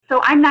so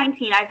I'm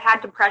 19. I've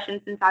had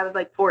depression since I was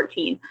like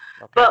 14.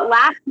 Okay. But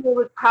last year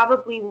was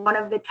probably one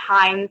of the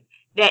times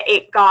that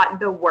it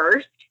got the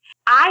worst.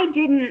 I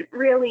didn't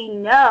really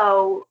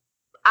know.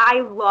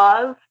 I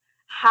love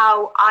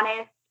how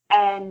honest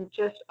and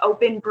just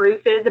open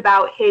Bruce is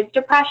about his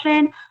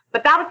depression,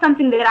 but that was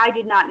something that I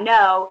did not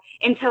know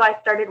until I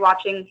started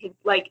watching his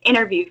like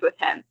interviews with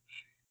him.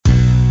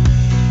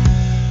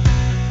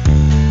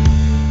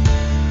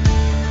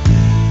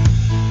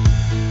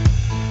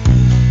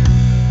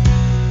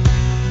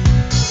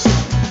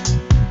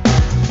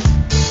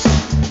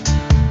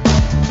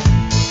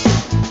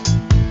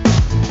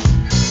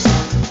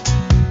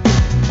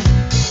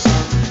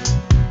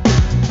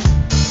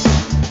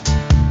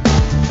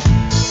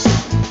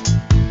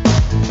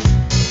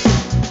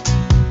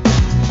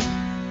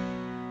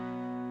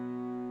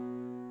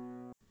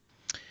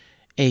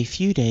 A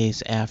few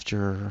days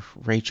after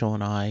Rachel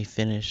and I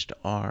finished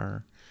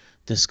our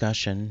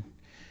discussion,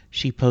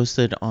 she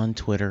posted on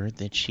Twitter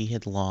that she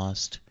had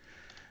lost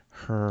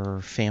her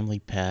family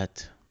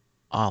pet,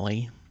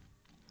 Ollie,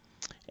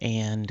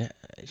 and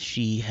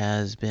she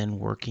has been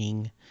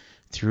working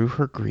through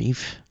her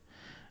grief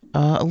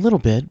a little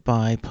bit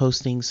by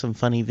posting some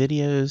funny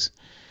videos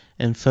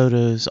and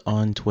photos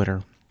on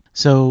Twitter.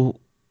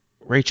 So,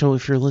 Rachel,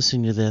 if you're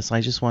listening to this,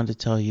 I just wanted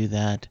to tell you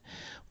that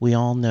we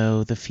all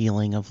know the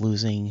feeling of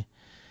losing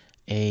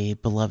a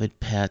beloved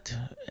pet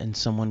and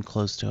someone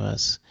close to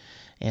us,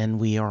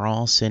 and we are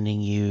all sending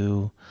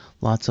you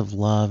lots of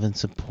love and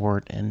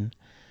support and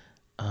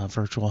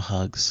virtual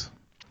hugs.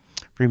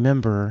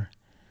 Remember,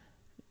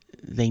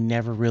 they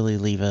never really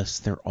leave us.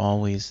 They're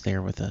always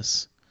there with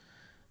us.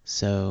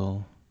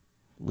 So,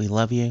 we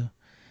love you.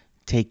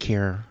 Take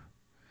care,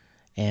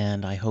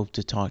 and I hope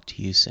to talk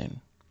to you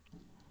soon.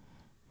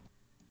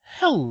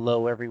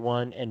 Hello,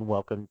 everyone, and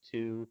welcome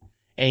to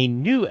a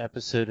new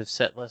episode of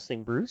Set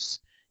Listing Bruce,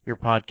 your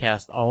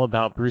podcast all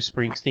about Bruce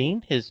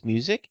Springsteen, his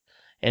music,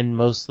 and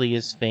mostly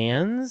his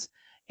fans.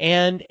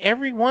 And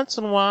every once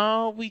in a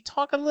while, we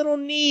talk a little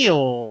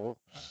Nils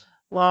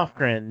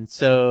Lofgren.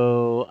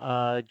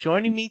 So,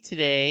 joining me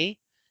today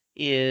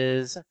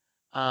is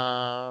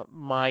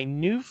my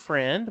new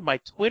friend, my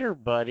Twitter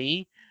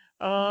buddy,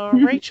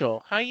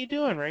 Rachel. How you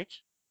doing, Rach?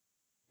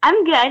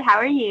 I'm good. How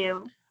are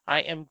you?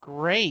 I am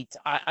great.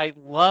 I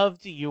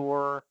loved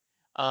your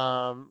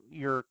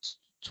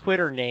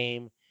Twitter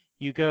name.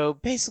 You go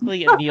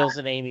basically a Nils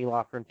and Amy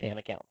Lofgren fan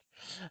account.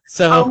 Oh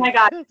So my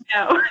God,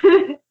 no.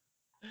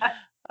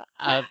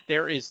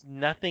 there is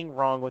nothing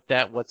wrong with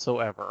that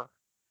whatsoever.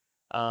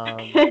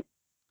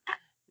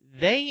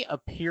 They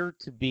appear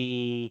to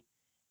be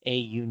a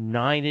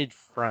united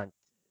front.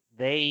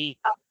 They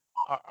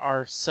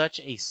are such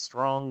a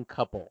strong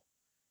couple.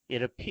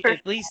 At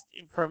least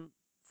from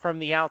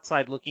the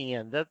outside looking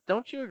in.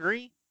 Don't you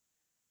agree?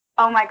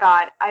 Oh my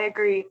God, I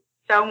agree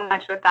so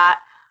much with that.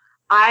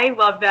 I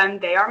love them.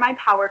 They are my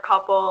power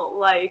couple,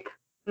 like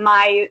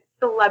my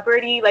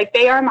celebrity, like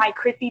they are my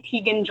Chrissy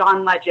Teigen,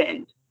 John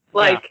Legend. Yeah.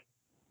 Like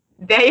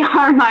they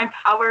are my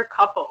power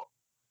couple.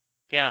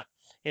 Yeah.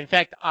 In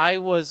fact, he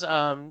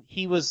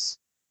was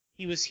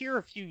here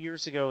a few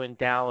years ago in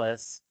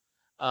Dallas,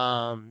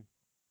 um,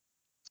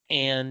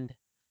 and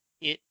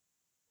it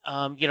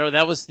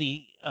that was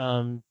the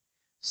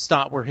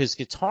stop where his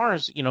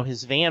guitars,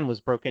 his van was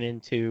broken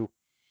into,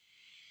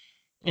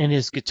 and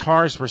his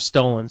guitars were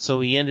stolen.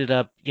 So he ended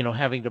up,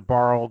 having to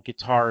borrow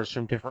guitars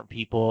from different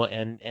people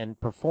and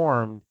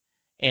performed,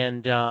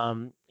 and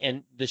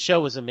the show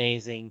was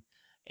amazing,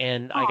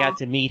 and I got Aww.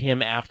 to meet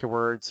him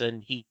afterwards,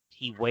 and he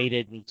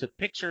waited and he took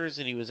pictures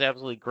and he was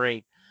absolutely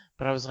great.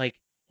 But I was like,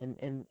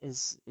 and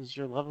is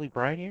your lovely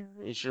bride here?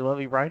 Is your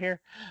lovely bride here?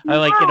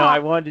 I Yeah.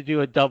 wanted to do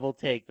a double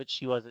take, but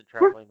she wasn't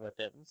traveling with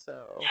him,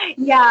 so.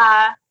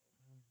 Yeah.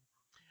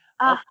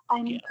 Oh, I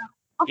yeah, know.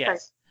 Oh, sorry.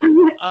 yes.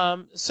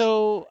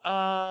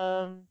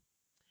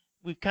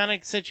 We've kind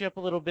of set you up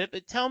a little bit,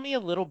 but tell me a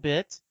little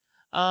bit.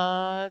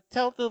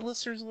 Tell the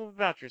listeners a little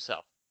about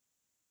yourself.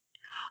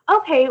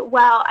 Okay,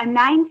 well, I'm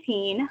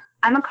 19.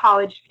 I'm a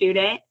college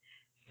student.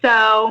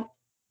 So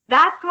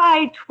that's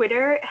why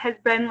Twitter has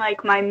been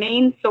like my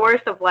main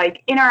source of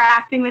like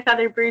interacting with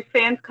other Bruce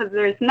fans because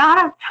there's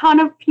not a ton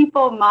of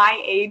people my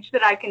age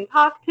that I can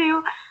talk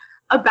to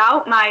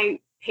about my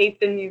taste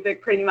in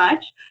music pretty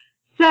much.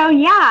 So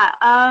yeah,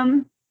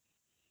 I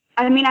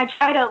mean I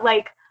try to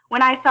like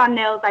when I saw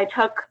Nils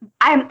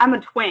I'm a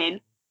twin,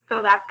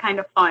 so that's kind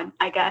of fun,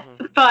 I guess.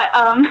 Mm-hmm. But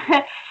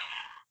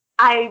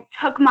I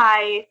took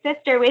my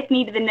sister with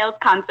me to the Nils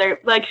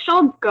concert. Like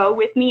she'll go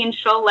with me and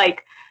she'll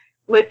like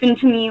listen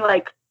to me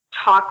like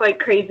talk like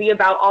crazy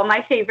about all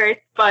my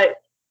favorites,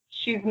 but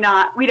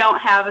we don't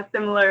have a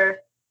similar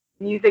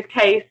music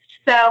taste.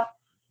 So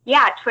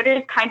yeah,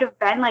 Twitter's kind of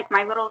been like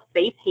my little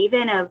safe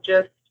haven of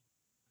just,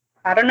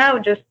 I don't know,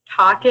 just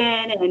talking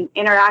and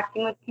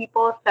interacting with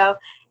people. So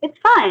it's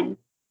fun.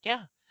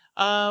 Yeah.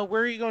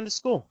 Where are you going to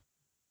school?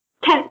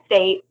 Kent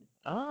State.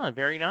 Ah,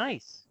 very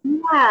nice.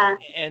 Yeah.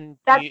 And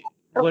That's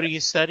what are you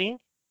studying?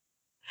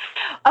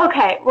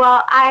 Okay,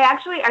 well, I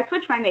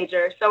switched my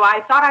major. So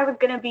I thought I was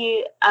going to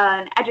be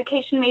an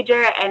education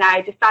major, and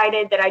I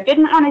decided that I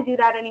didn't want to do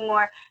that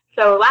anymore.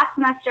 So last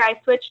semester I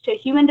switched to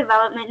human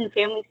development and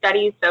family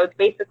studies. So it's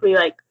basically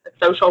like a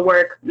social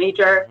work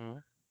major. Mm-hmm.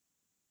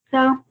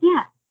 So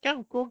yeah.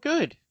 Yeah, well,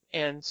 good.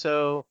 And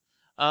so,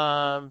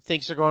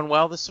 things are going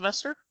well this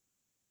semester?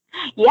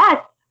 Yes,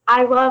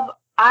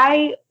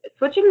 I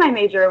switching my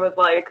major was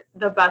like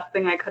the best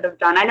thing I could have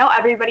done. I know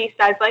everybody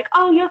says like,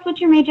 "Oh, you'll switch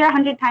your major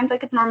 100 times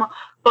like it's normal,"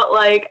 but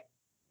like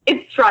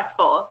it's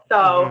stressful. So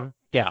Mm-hmm.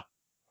 Yeah.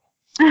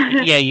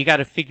 Yeah, you got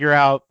to figure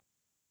out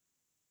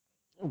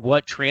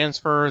what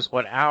transfers,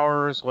 what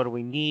hours, what do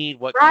we need,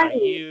 what can I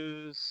right,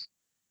 use,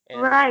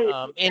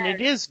 right, and it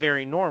yes. is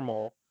very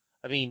normal.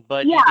 I mean,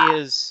 but Yeah,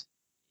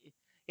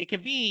 it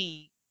can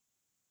be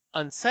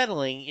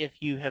unsettling if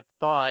you have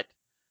thought,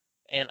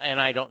 and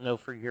I don't know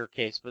for your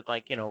case, but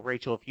like,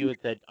 Rachel, if you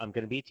had said, I'm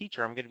going to be a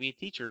teacher, I'm going to be a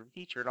teacher,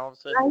 and all of a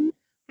sudden,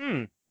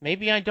 right.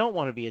 maybe I don't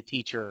want to be a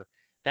teacher.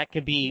 That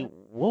could be,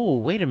 whoa,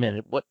 wait a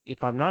minute, what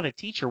if I'm not a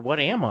teacher? What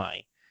am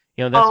I?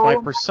 That's my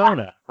Oh,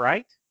 persona,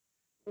 right?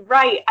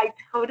 right. I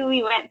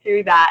totally went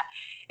through that.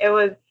 It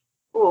was,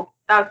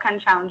 that was kind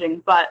of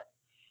challenging, but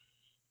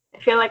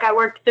I feel like I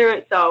worked through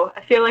it. So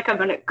I feel like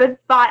I'm in a good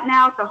spot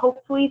now. So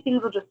hopefully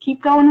things will just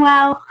keep going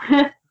well.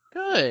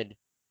 Good.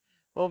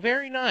 Well,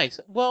 very nice.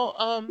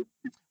 Well,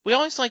 we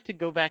always like to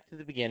go back to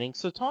the beginning.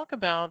 So talk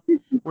about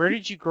where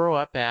did you grow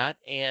up at?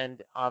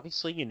 And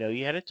obviously,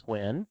 you had a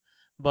twin,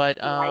 but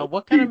Right.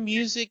 what kind of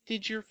music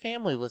did your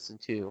family listen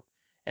to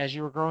as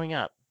you were growing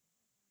up?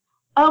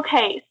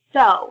 Okay,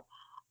 so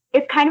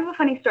it's kind of a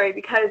funny story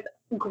because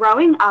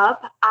growing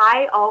up,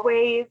 I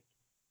always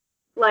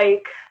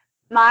like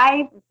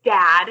my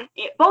dad,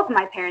 both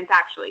my parents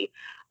actually,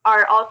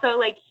 are also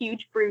like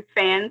huge Bruce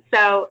fans.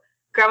 So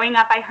growing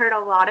up, I heard a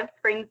lot of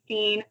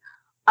Springsteen.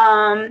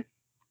 Um,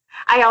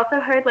 I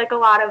also heard like a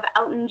lot of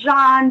Elton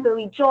John,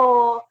 Billy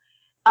Joel,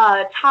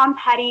 Tom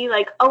Petty,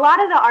 like a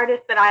lot of the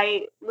artists that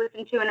I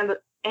listen to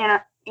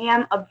and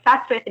am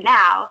obsessed with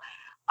now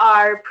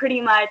are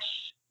pretty much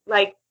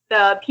like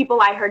the people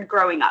I heard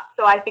growing up.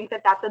 So I think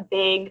that that's a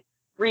big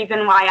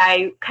reason why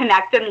I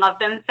connect and love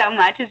them so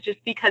much is just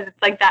because it's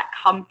like that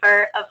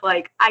comfort of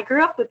like I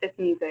grew up with this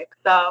music.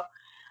 So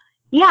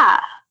yeah.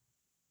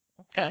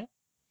 Okay.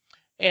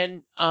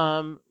 And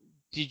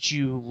did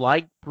you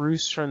like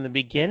Bruce from the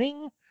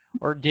beginning,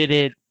 or did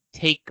it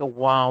take a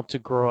while to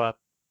grow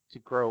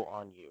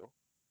on you?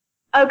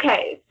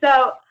 Okay,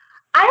 so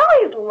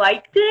I always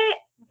liked it,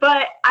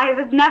 but I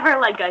was never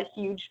like a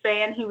huge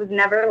fan. He was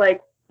never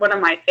like one of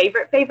my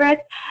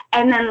favorites.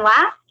 And then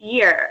last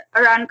year,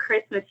 around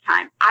Christmas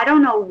time, I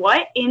don't know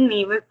what in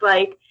me was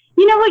like,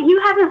 you know what,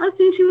 you haven't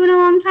listened to in a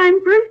long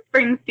time, Bruce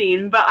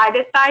Springsteen. But I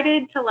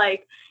decided to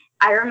like,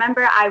 I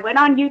remember I went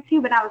on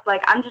YouTube and I was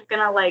like, I'm just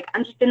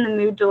in the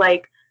mood to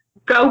like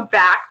go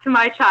back to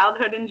my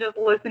childhood and just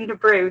listen to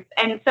Bruce.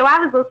 And so I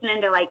was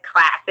listening to like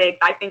classics.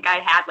 I think I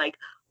had like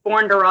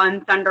Born to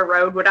Run, Thunder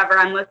Road, whatever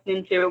I'm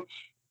listening to.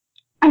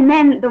 And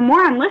then the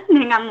more I'm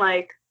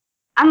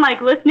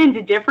like listening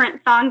to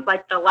different songs,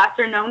 like the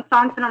lesser known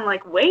songs, and I'm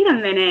like, wait a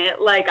minute,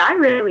 like I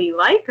really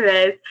like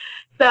this.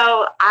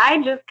 So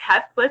I just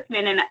kept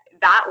listening, and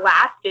that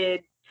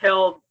lasted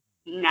till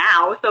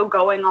now. So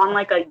going on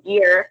like a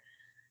year.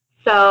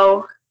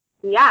 So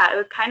yeah, it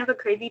was kind of a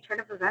crazy turn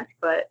of events,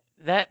 but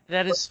That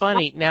is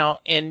funny. Now,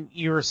 and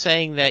you were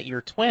saying that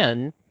your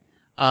twin,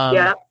 um,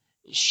 yeah.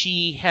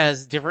 she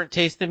has different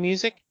taste in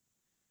music?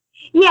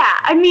 Yeah,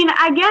 I mean,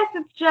 I guess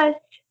it's just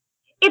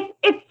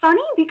it's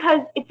funny because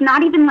it's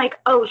not even like,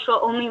 oh, she'll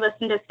only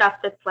listen to stuff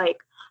that's like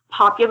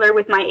popular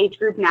with my age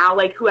group now,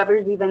 like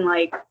whoever's even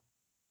like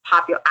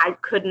popular. I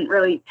couldn't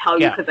really tell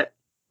you Yeah, because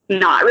it's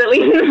not really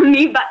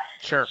me, but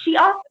sure, she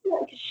also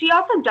she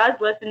also does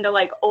listen to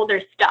like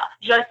older stuff,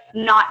 just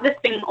not the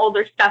same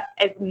older stuff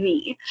as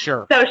me.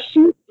 sure. So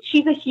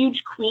she's a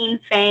huge Queen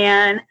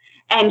fan,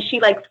 and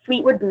she likes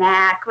Fleetwood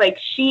Mac.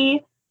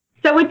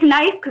 So it's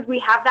nice because we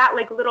have that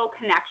like little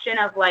connection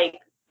of like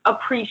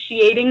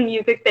appreciating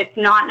music that's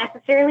not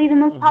necessarily the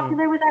most Hmm.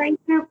 popular with our age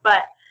group,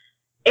 but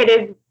it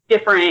is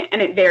different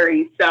and it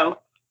varies. So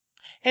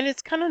And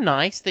it's kind of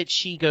nice that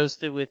she goes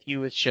through with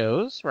you with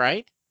shows,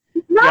 right?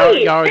 Y'all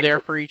right. are there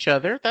for each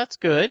other. That's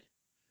good.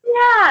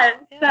 Yeah,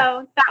 Yeah.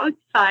 so that was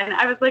fun.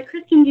 I was like,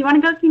 Kristen, do you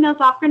want to go see Nils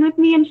Lofgren with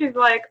me? And she's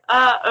like,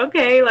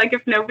 okay, like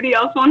if nobody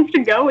else wants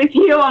to go with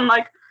you. I'm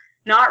like,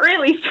 not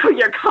really, so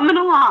you're coming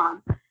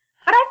along.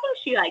 But I think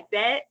she liked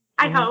it.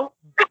 I Hmm. hope.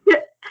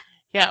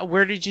 Yeah.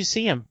 Where did you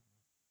see him?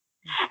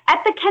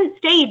 At the Kent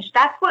stage,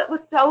 that's what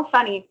was so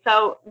funny.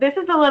 So this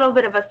is a little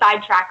bit of a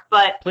sidetrack,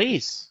 but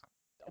Please.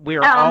 We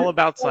are all um,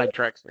 about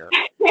sidetracks here.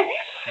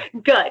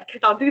 good,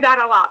 because I'll do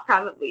that a lot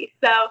probably.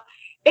 So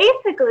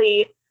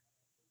basically,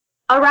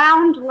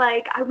 around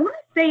like, I want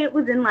to say it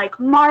was in like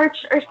March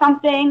or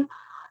something.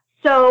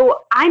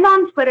 So I'm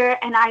on Twitter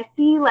and I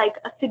see like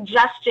a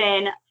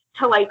suggestion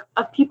to like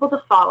of people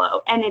to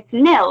follow, and it's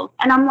Nils,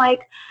 and I'm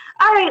like,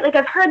 all right, like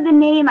I've heard the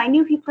name, I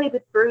knew he played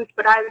with Bruce,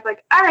 but I was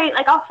like, all right,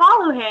 like I'll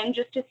follow him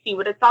just to see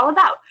what it's all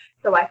about.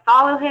 So I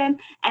follow him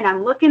and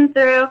I'm looking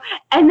through,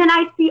 and then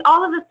I see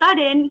all of a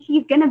sudden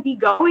he's going to be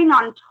going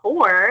on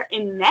tour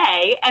in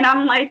May. And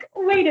I'm like,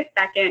 wait a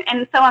second.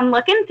 And so I'm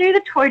looking through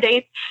the tour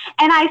dates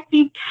and I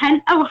see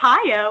Kent,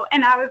 Ohio.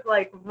 And I was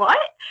like, what?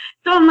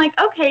 So I'm like,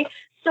 okay.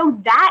 So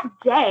that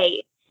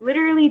day,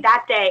 literally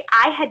that day,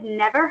 I had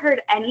never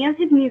heard any of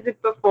his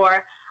music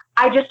before.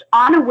 I just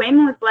on a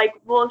whim was like,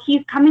 well,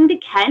 he's coming to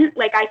Kent.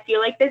 Like, I feel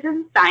like this is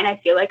a sign. I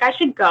feel like I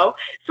should go.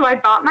 So I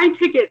bought my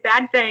ticket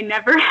that day,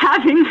 never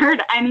having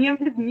heard any of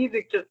his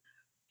music, just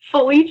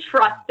fully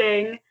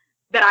trusting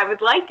that I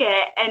would like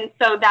it. And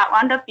so that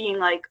wound up being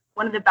like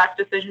one of the best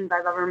decisions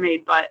I've ever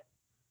made. But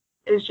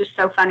it was just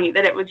so funny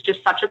that it was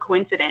just such a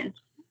coincidence.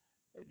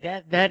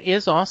 That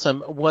is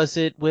awesome. Was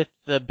it with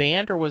the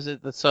band or was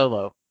it the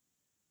solo?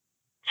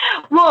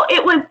 Well,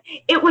 it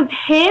was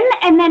him,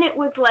 and then it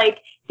was like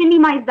Cindy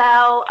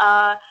Mizell.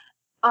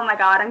 Oh my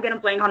God, I'm gonna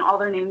blank on all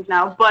their names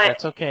now. But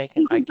that's okay.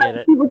 I get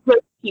it. He was with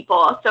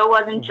people, so it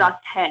wasn't just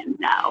him.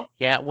 No.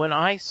 Yeah, when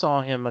I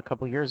saw him a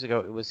couple years ago,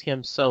 it was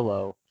him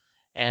solo,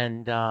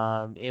 and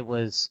it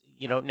was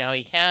now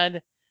he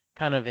had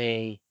kind of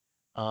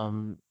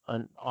an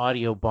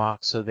audio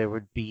box, so there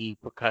would be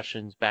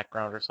percussions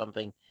background or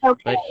something.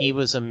 Okay. But he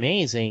was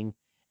amazing,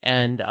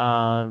 and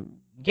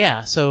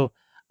yeah, so.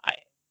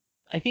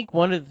 I think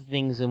one of the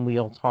things, and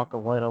we'll talk a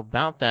little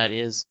about that,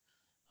 is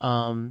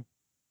the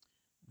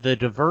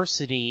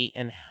diversity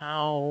and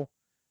how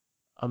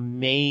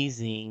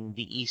amazing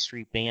the E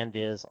Street Band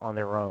is on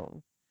their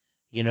own.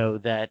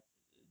 That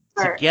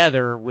Sure.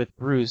 Together with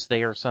Bruce,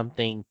 they are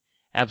something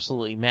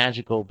absolutely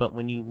magical. But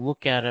when you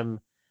look at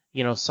them,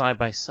 side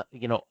by side,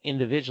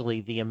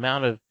 individually, the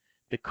amount of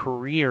the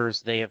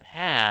careers they have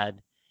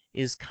had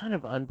is kind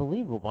of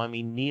unbelievable. I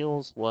mean,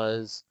 Nils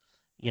was,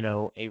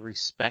 a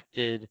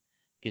respected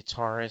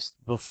guitarist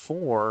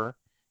before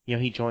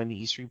he joined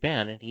the E Street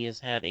Band, and he has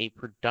had a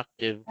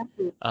productive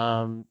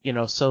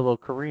solo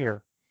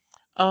career.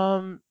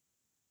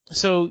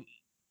 So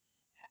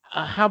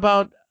how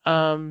about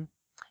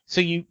so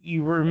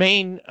you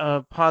remain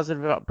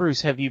positive about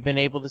Bruce? Have you been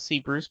able to see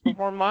Bruce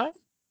perform live?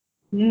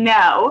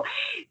 No.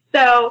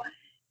 So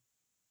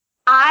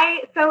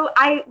I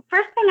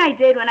first thing I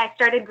did when I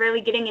started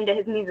really getting into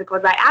his music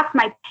was I asked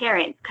my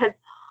parents, because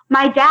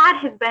my dad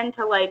has been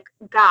to, like,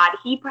 God,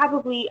 he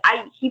probably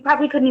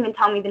couldn't even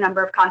tell me the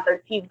number of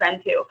concerts he's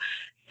been to.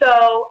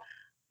 So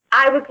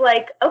I was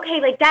like, okay,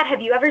 like, Dad,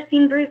 have you ever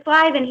seen Bruce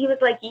live? And he was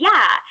like,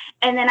 yeah.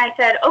 And then I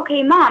said,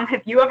 okay, Mom,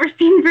 have you ever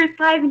seen Bruce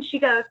live? And she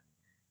goes,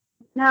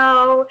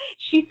 no.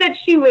 She said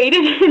she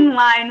waited in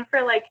line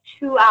for like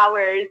 2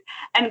 hours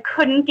and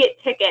couldn't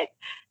get tickets.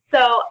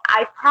 So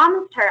I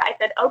promised her, I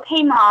said,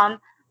 okay, Mom,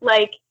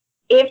 like,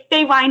 if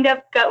they wind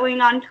up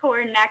going on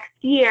tour next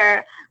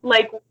year,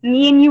 like,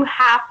 me and you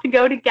have to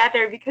go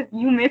together because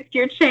you missed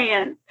your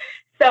chance.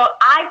 So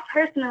I've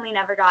personally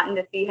never gotten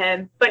to see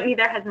him, but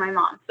neither has my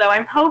mom. So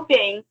I'm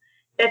hoping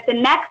that the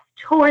next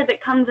tour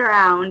that comes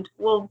around,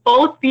 we'll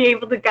both be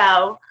able to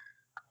go.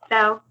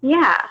 So,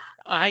 yeah.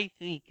 I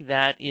think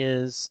that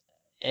is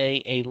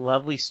a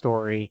lovely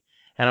story.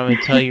 And I'm going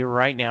to tell you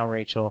right now,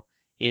 Rachel,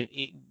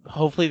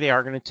 hopefully they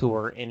are going to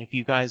tour. And if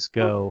you guys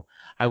go,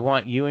 I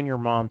want you and your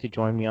mom to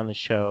join me on the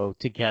show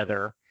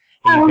together.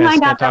 And you guys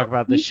can talk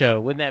about the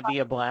show. Wouldn't that be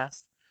a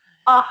blast?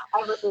 Oh,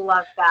 I would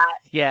love that.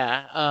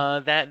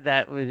 Yeah,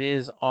 that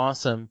is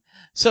awesome.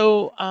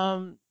 So,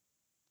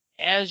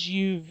 as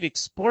you've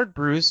explored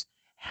Bruce,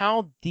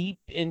 how deep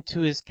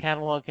into his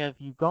catalog have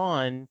you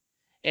gone?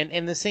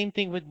 And the same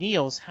thing with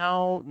Nils.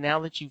 How, now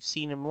that you've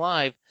seen him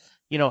live,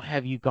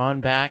 have you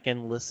gone back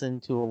and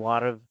listened to a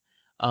lot of,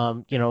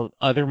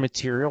 other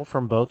material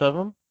from both of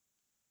them?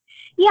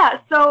 Yeah,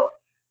 so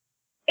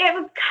it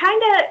was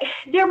kind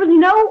of, there was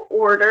no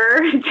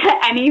order to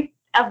any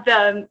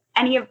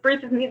of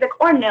Bruce's music,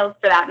 or Nils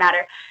for that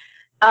matter.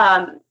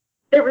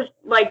 There was,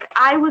 like,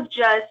 I was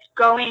just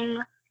going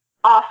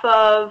off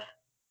of,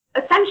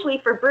 essentially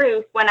for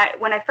Bruce, when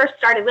I first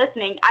started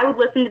listening, I would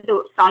listen to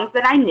the songs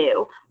that I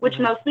knew, which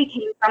mostly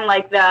came from,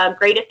 like, the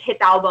greatest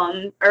hits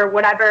album or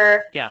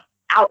whatever. Yeah.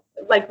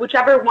 Like,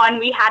 whichever one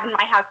we had in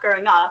my house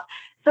growing up.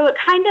 So it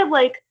kind of,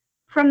 like,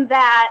 from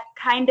that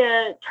kind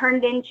of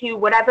turned into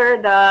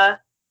whatever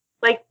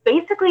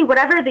basically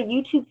whatever the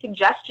YouTube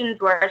suggestions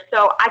were.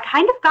 So I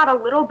kind of got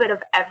a little bit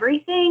of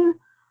everything.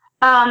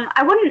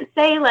 I wouldn't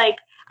say, like,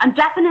 I'm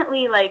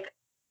definitely, like,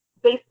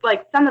 based,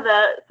 like, some of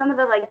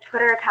the like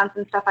Twitter accounts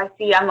and stuff I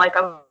see, I'm like,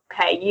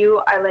 okay,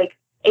 you are, like,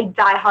 a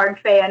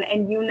diehard fan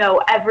and you know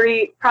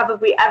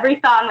probably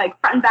every song, like,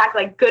 front and back,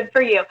 like, good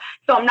for you.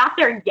 So I'm not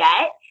there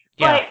yet,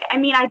 but I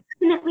mean, I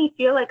definitely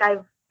feel like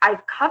I've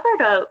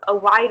covered a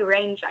wide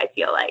range, I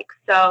feel like.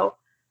 So,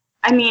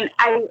 I mean,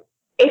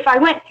 if I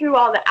went through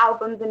all the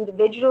albums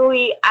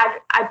individually,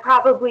 I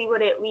probably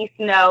would at least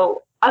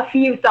know a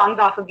few songs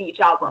off of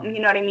each album.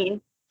 You know what I mean?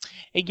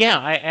 Yeah,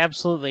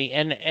 absolutely.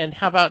 And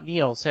how about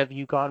Nils? Have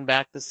you gone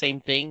back the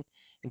same thing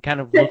and kind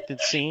of looked at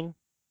scene?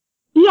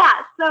 Yeah.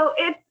 So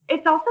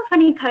it's also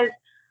funny because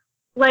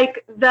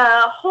like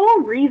the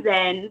whole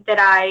reason that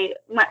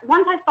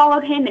once I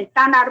followed him and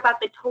found out about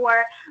the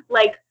tour,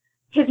 like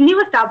his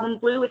newest album,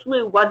 Blue with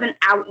Lou, wasn't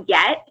out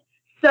yet.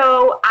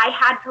 So I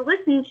had to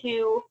listen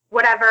to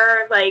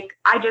whatever, like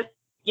I just,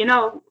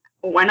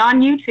 went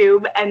on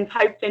YouTube and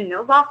typed in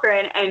Nils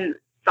Lofgren and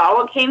saw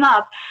what came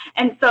up.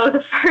 And so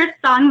the first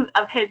song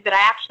of his that I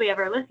actually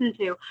ever listened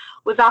to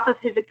was off of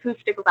his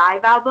acoustic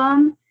live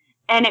album.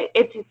 And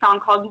it's a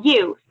song called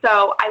You.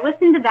 So I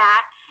listened to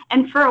that.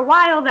 And for a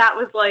while, that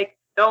was like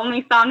the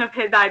only song of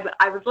his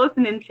I was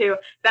listening to.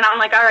 Then I'm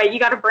like, all right, you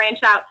got to branch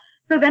out.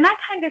 So then I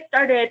kind of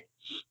started,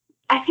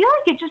 I feel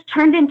like it just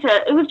turned into,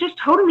 it was just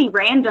totally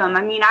random.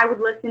 I mean, I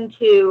would listen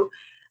to,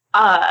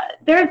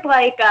 there's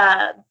like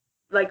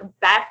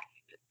best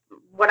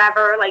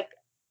whatever, like,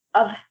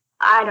 of,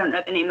 I don't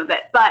know the name of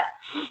it, but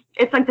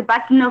it's like the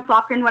best Nils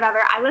Lofgren, whatever.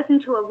 I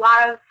listened to a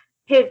lot of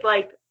his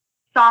like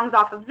songs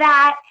off of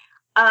that.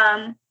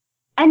 And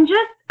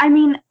just, I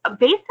mean,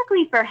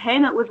 basically for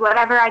him, it was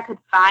whatever I could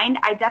find.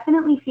 I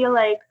definitely feel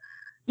like,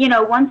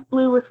 once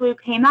Blue with Lou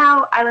came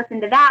out, I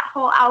listened to that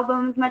whole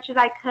album as much as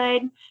I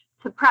could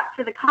to prep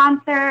for the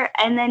concert.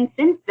 And then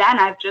since then,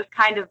 I've just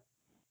kind of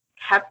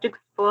kept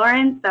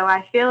exploring. So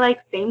I feel like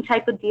same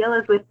type of deal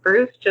as with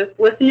Bruce, just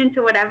listening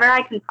to whatever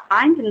I can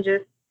find and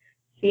just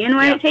seeing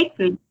where it takes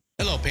me.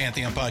 Hello,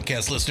 Pantheon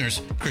podcast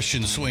listeners.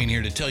 Christian Swain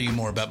here to tell you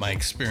more about my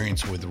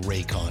experience with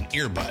Raycon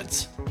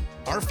earbuds.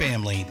 Our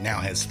family now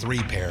has 3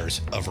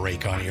 pairs of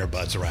Raycon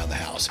earbuds around the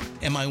house,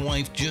 and my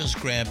wife just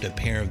grabbed a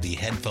pair of the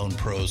Headphone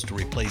Pros to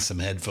replace some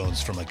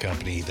headphones from a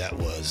company that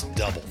was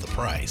double the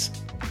price.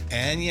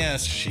 And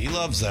yes, she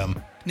loves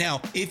them. Now,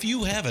 if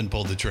you haven't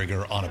pulled the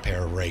trigger on a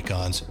pair of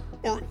Raycons,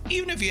 or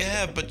even if you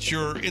have, but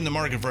you're in the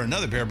market for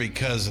another pair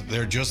because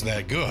they're just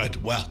that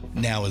good, well,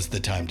 now is the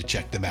time to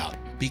check them out,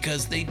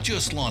 because they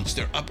just launched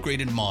their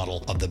upgraded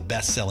model of the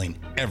best-selling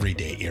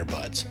everyday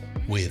earbuds.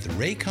 With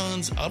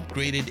Raycon's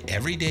upgraded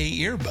everyday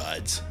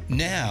earbuds,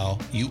 now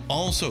you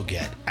also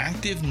get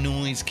active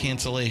noise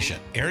cancellation,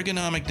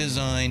 ergonomic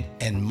design,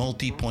 and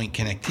multi-point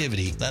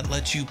connectivity that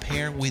lets you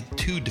pair with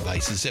 2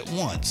 devices at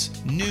once.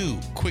 New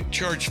quick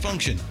charge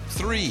function,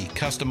 3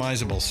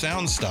 customizable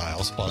sound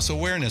styles, plus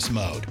awareness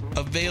mode.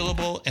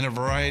 Available in a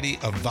variety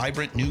of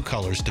vibrant new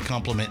colors to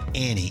complement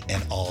any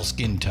and all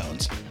skin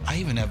tones. I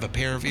even have a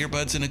pair of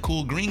earbuds in a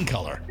cool green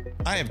color.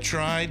 I have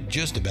tried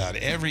just about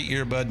every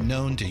earbud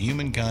known to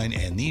humankind,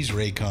 and these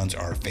Raycons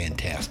are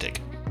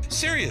fantastic.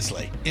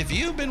 Seriously, if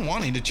you've been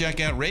wanting to check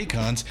out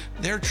Raycons,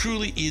 there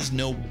truly is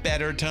no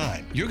better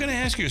time. You're going to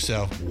ask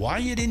yourself why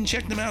you didn't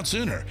check them out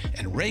sooner,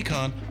 and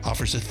Raycon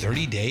offers a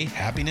 30-day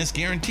happiness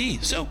guarantee.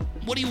 So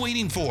what are you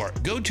waiting for?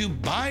 Go to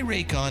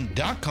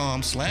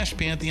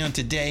buyraycon.com/Pantheon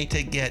today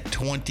to get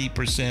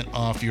 20%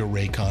 off your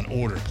Raycon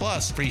order,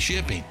 plus free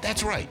shipping.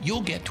 That's right,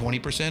 you'll get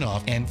 20%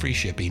 off and free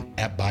shipping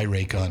at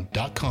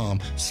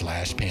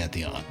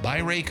buyraycon.com/Pantheon.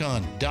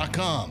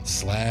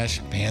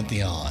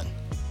 buyraycon.com/Pantheon.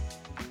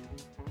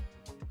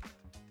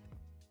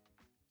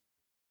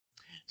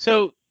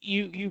 So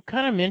you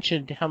kind of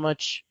mentioned how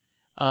much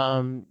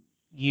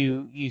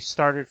you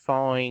started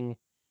following,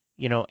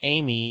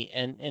 Amy,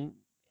 and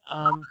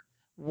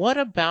what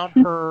about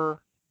her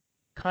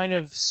kind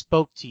of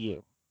spoke to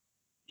you?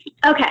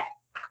 Okay,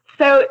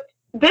 so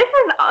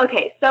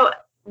so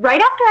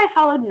right after I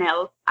followed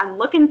Nils, I'm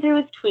looking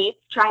through his tweets,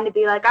 trying to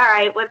be like, all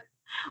right,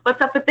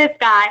 what's up with this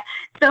guy?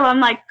 So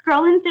I'm like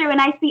scrolling through, and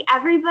I see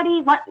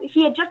everybody.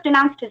 He had just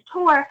announced his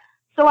tour,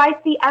 so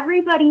I see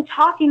everybody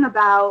talking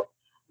about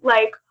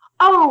like,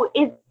 oh,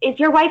 is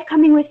your wife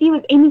coming with you?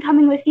 Is Amy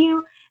coming with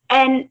you?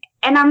 And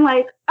I'm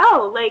like,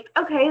 oh, like,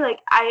 okay, like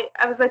I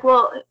was like,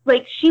 well,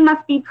 like she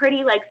must be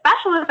pretty like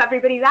special if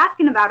everybody's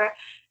asking about her.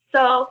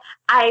 So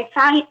I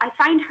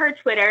find her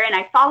Twitter and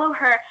I follow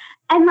her,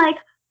 and like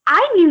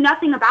I knew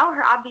nothing about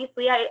her.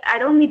 Obviously,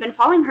 I'd only been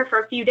following her for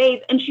a few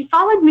days, and she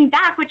followed me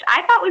back, which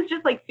I thought was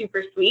just like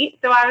super sweet.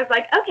 So I was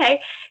like,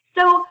 okay.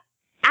 So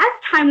as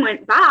time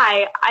went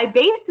by, I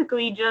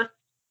basically just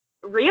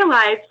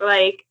realized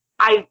like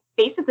I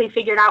basically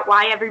figured out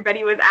why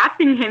everybody was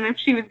asking him if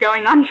she was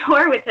going on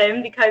tour with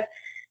him, because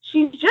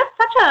she's just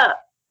such a,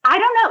 I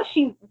don't know,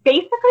 she's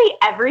basically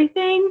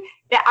everything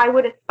that I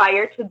would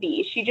aspire to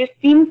be. She just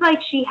seems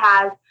like she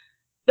has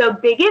the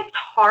biggest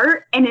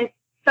heart and is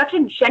such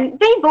a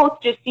they both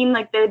just seem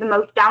like they're the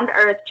most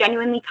down-to-earth,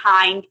 genuinely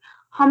kind,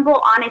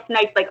 humble, honest,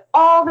 nice, like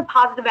all the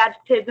positive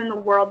adjectives in the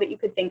world that you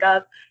could think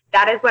of.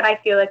 That is what I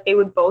feel like they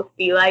would both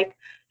be like.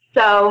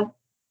 So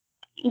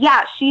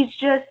yeah,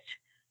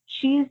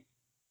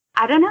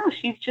 I don't know,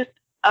 she's just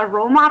a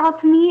role model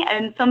to me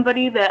and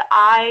somebody that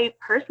I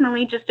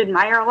personally just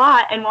admire a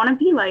lot and want to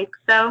be like.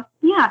 So,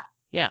 yeah.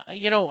 Yeah,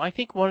 I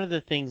think one of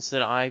the things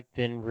that I've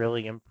been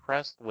really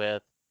impressed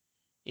with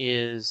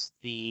is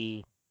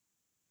the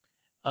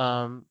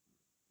both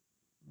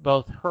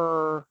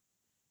her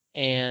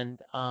and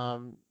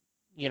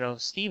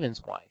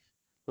Steven's wife,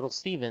 little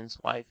Steven's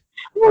wife.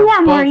 Oh,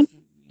 yeah, Maureen.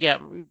 Yeah,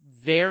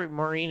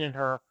 Maureen and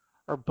her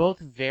are both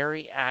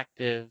very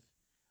active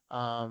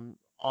on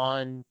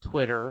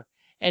Twitter,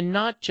 and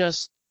not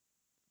just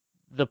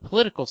the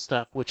political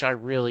stuff, which I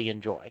really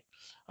enjoy.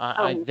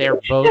 Oh, They're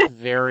both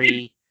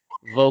very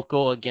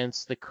vocal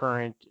against the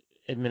current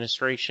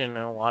administration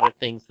and a lot of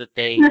things that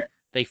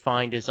they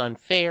find is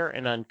unfair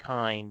and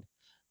unkind,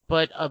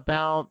 but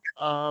about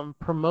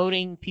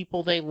promoting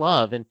people they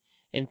love and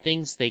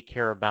things they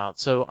care about.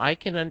 So I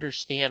can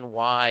understand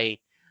why.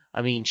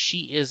 I mean,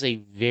 she is a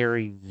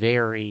very,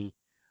 very,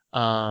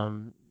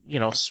 strong,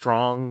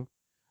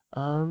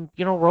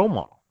 role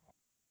model.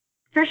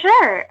 for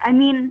sure. I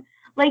mean,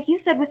 like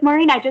you said with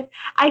Maureen, I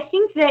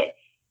think that,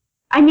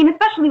 I mean,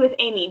 especially with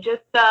Amy,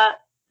 just the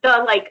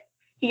like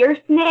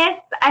fierceness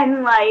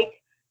and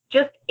like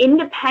just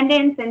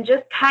independence and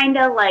just kind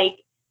of like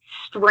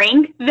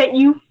strength that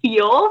you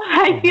feel,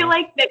 I feel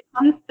like that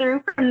comes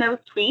through from those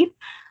tweets.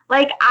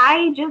 Like,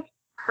 I just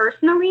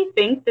personally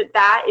think that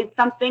that is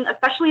something,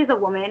 especially as a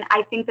woman,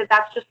 I think that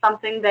that's just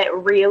something that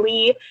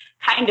really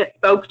kind of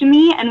spoke to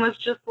me and was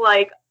just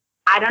like,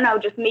 I don't know,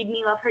 just made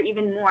me love her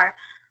even more.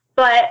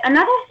 But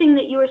another thing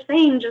that you were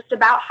saying just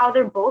about how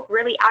they're both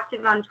really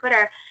active on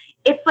Twitter,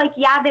 it's like,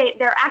 yeah,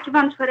 they're active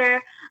on Twitter,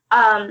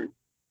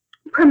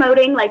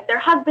 promoting like their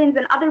husbands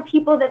and other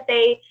people that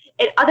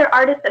other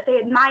artists that they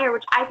admire,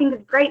 which I think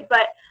is great.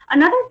 But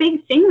another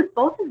big thing with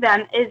both of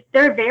them is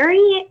they're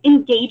very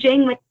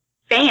engaging with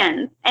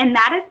fans. And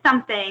that is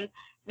something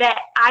that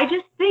I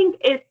just think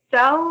is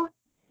so,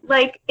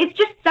 like, it's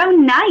just so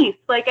nice.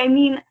 Like, I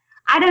mean,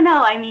 I don't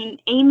know. I mean,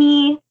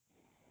 Amy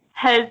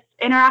has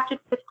interacted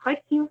with quite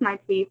a few of my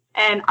tweets,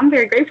 and I'm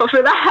very grateful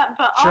for that.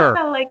 But Sure.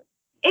 also, like,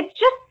 it's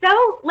just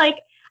so, like,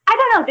 I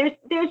don't know.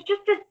 There's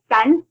just a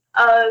sense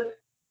of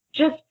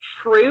just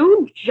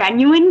true,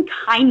 genuine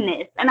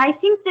kindness. And I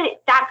think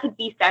that could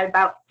be said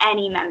about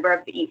any member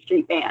of the E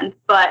Street Band,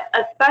 but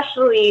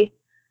especially,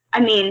 I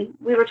mean,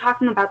 we were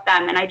talking about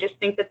them, and I just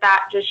think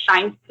that just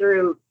shines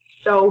through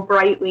so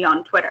brightly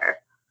on Twitter.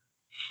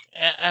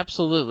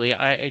 Absolutely.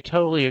 I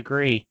totally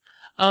agree.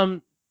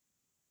 So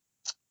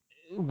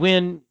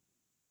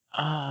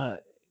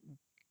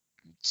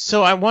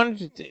I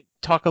wanted to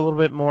talk a little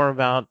bit more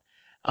about,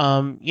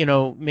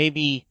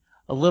 maybe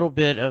a little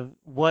bit of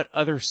what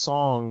other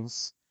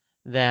songs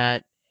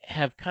that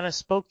have kind of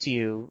spoke to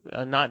you,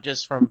 not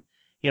just from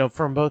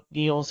both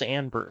Nils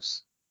and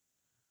Bruce.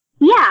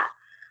 Yeah.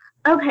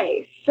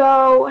 Okay,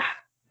 so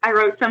I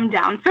wrote some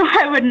down so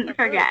I wouldn't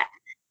forget.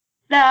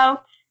 So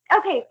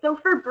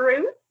for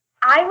Bruce,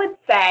 I would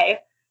say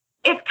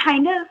it's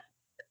kind of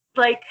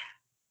like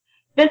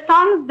the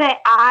songs that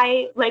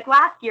I, like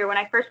last year when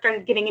I first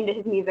started getting into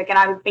his music, and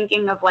I was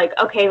thinking of like,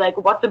 okay, like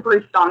what's a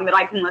Bruce song that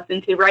I can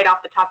listen to right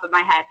off the top of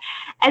my head?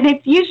 And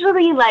it's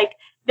usually like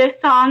the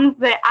songs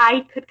that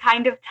I could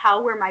kind of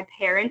tell were my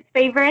parents'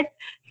 favorites.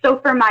 So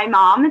for my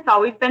mom, it's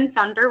always been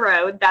Thunder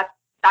Road.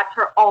 That's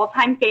her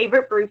all-time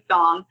favorite Bruce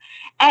song.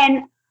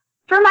 And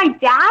for my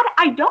dad,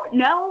 I don't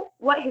know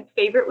what his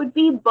favorite would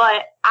be,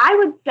 but I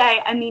would say,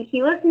 I mean,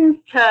 he listens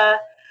to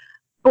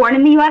Born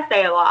in the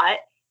USA a lot.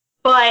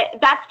 But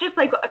that's just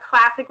like a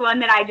classic one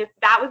that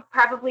was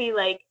probably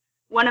like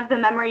one of the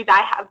memories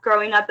I have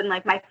growing up, and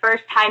like my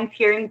first time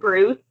hearing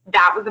Bruce,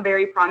 that was a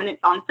very prominent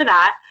song for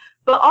that.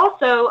 But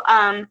also,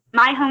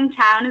 My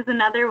Hometown is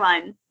another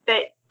one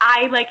that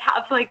I like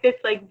have like this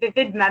like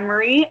vivid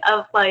memory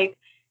of like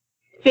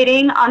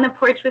sitting on the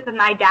porch with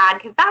my dad,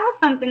 because that was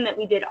something that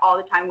we did all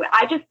the time.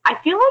 I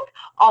feel like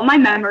all my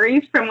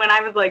memories from when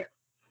I was like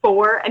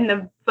 4 and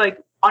the like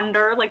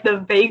under like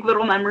the vague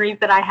little memories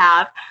that I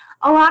have,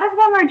 a lot of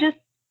them are just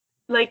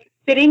like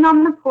sitting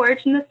on the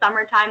porch in the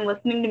summertime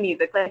listening to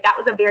music. Like that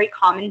was a very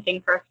common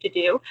thing for us to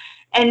do.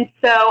 And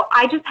so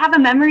I just have a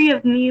memory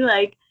of me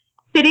like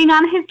sitting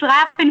on his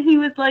lap and he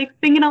was like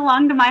singing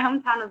along to My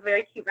Hometown. It was a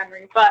very cute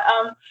memory. But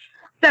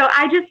so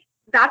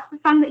that's the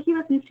song that he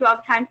listens to all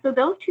the time. So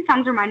those two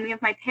songs remind me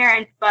of my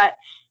parents. But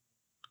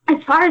as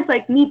far as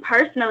like me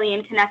personally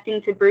and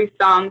connecting to Bruce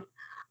songs,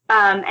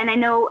 and I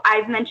know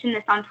I've mentioned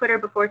this on Twitter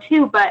before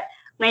too, but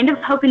Land of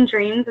Hope and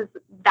Dreams,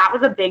 that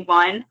was a big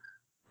one.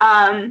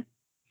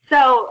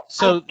 So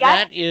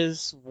that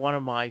is one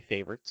of my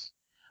favorites.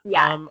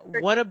 Yeah.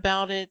 What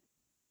about it?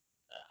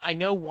 I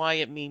know why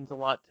it means a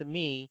lot to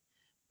me,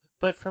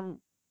 but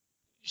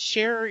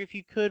share, if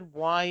you could,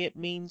 why it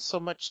means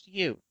so much to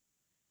you.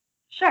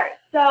 Sure.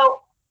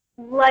 So,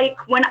 like,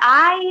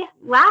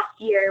 last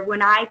year,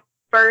 when I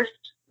first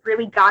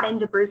really got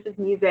into Bruce's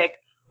music,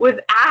 was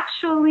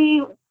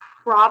actually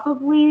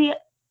probably,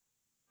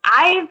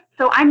 I'm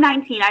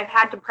 19. I've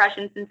had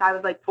depression since I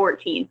was like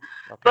 14.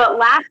 Okay. But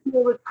last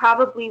year was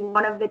probably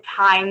one of the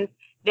times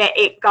that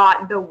it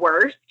got the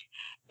worst.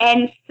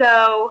 And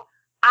so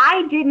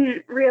I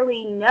didn't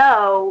really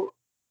know,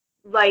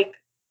 like,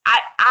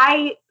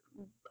 I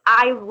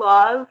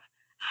love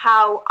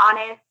how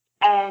honest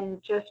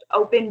and just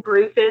open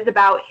Bruce is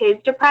about his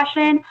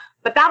depression,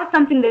 but that was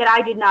something that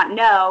I did not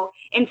know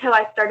until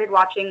I started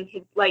watching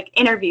his like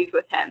interviews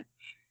with him.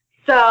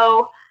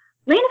 So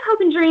Land of Hope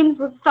and Dreams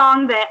was a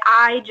song that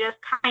I just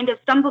kind of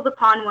stumbled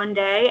upon one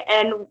day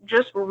and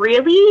just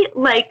really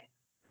like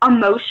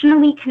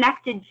emotionally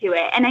connected to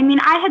it. And I mean,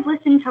 I had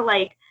listened to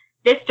like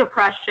This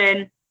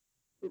Depression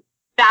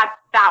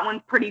that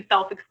one's pretty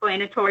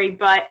self-explanatory.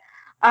 But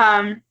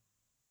that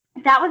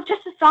was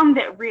just a song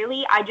that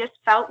really, I just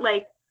felt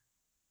like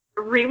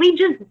really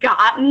just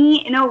got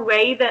me in a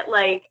way that,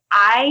 like,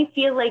 I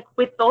feel like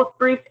with both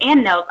Bruce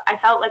and Nils, I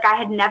felt like I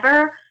had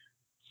never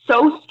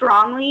so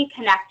strongly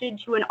connected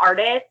to an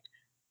artist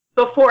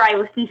before I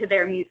listened to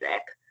their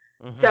music.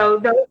 Mm-hmm.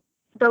 So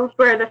those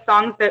were the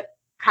songs that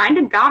kind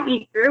of got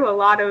me through a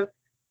lot of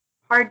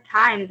hard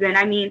times. And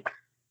I mean,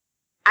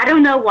 I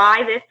don't know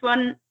why this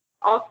one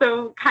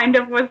also kind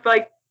of was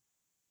like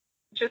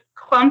just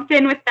clumped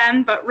in with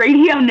them, but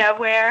Radio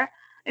Nowhere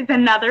is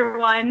another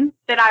one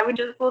that I would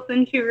just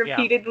listen to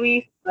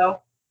repeatedly. Yeah.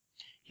 So,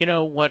 you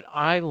know what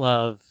I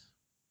love,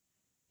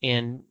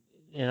 and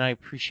I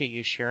appreciate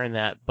you sharing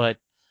that, but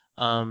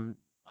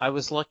I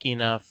was lucky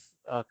enough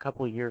a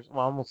couple of years,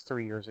 well, almost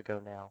 3 years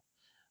ago now,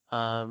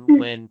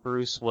 when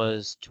Bruce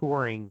was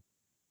touring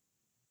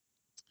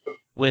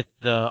with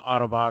the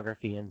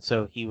autobiography, and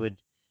so he would,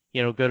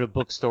 go to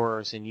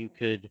bookstores and you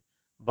could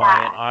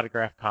buy an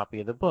autographed copy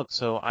of the book.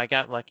 So I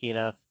got lucky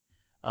enough.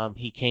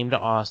 He came to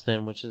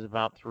Austin, which is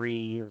about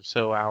 3 or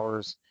so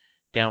hours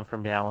down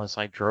from Dallas.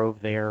 I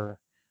drove there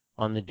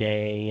on the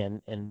day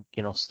and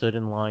stood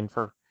in line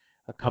for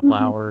a couple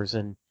hours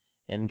and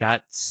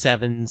got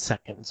 7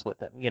 seconds with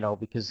him,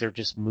 because they're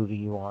just moving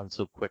you on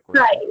so quickly.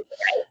 Right.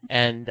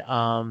 And,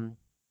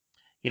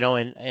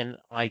 and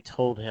I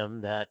told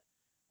him that,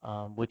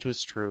 which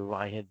was true.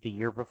 I had the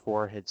year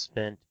before had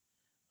spent,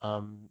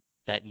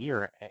 that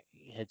year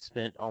had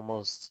spent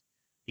almost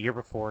the year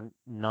before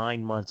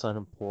 9 months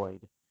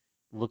unemployed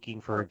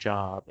looking for a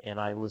job, and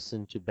I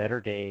listened to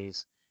Better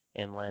Days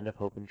and Land of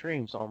Hope and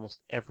Dreams almost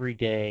every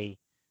day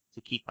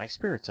to keep my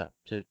spirits up,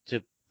 to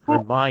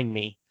remind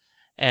me.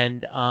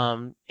 And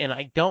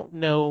I don't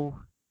know,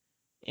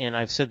 and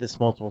I've said this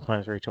multiple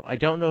times, Rachel, I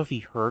don't know if he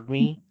heard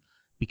me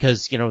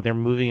because, they're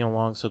moving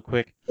along so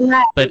quick,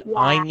 but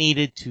I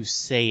needed to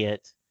say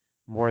it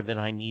more than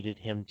I needed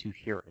him to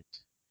hear it.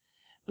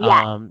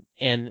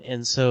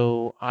 And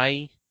so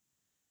I'm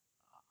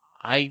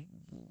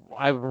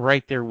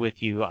right there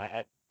with you.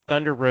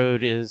 Thunder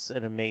Road is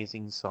an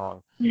amazing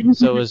song.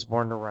 So is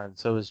Born to Run.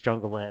 So is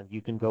Jungle Land.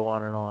 You can go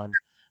on and on.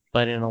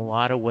 But in a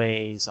lot of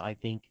ways, I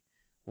think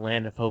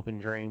Land of Hope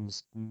and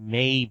Dreams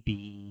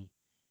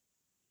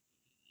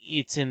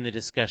it's in the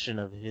discussion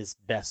of his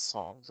best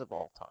songs of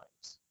all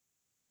times.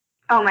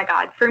 Oh my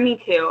God, for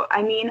me too.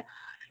 I mean,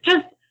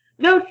 just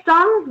those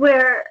songs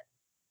where,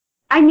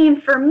 I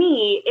mean, for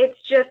me, it's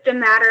just a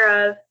matter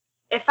of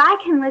if I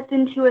can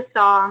listen to a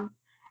song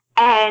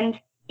and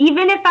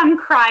even if I'm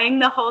crying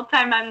the whole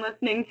time I'm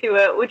listening to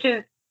it, which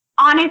is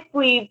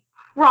honestly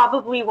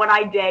probably what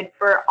I did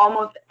for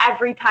almost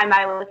every time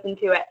I listened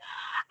to it,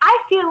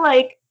 I feel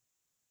like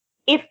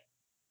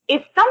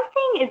if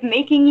something is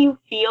making you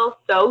feel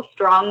so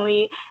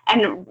strongly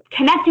and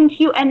connecting to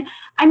you, and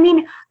I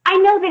mean, I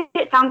know that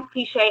it sounds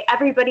cliche.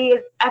 Everybody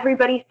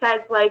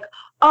says like,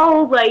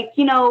 oh, like,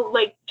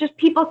 like just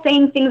people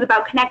saying things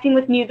about connecting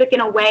with music in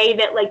a way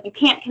that like you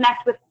can't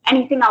connect with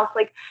anything else.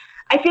 Like,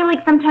 I feel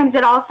like sometimes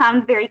it all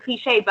sounds very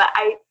cliche, but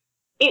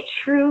it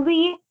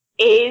truly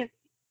is.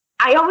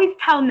 I always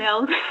tell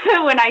Nils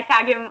when I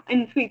tag him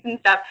in tweets and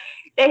stuff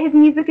that his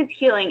music is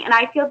healing, and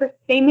I feel the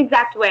same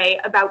exact way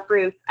about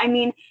Bruce. I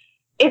mean,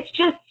 it's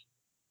just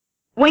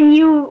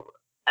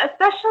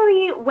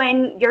especially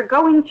when you're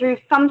going through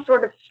some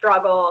sort of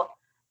struggle,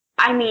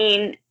 I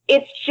mean,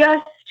 it's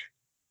just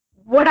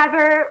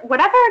whatever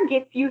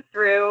gets you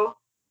through,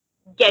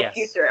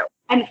 you through.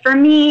 And for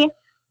me,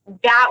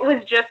 that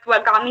was just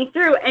what got me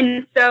through.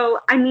 And so,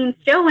 I mean,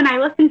 still when I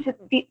listen to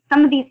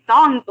some of these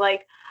songs,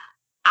 like,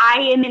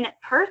 I am in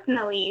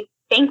personally,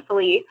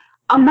 thankfully,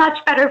 a much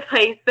better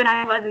place than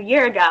I was a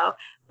year ago.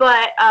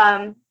 But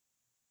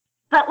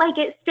like,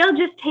 it still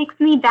just takes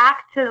me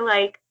back to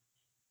like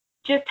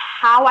just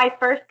how I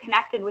first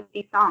connected with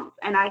these songs.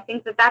 And I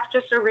think that that's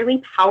just a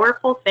really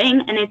powerful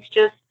thing. And it's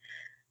just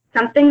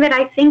something that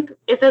I think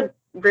is a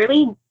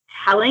really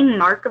telling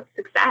mark of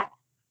success.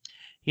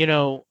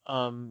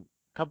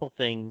 Couple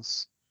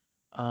things.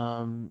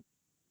 2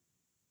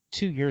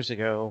 years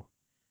ago,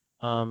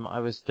 I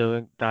was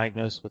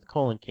diagnosed with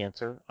colon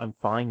cancer. I'm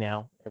fine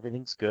now.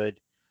 Everything's good.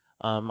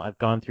 I've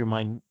gone through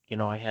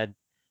I had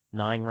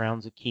 9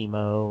 rounds of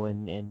chemo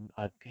and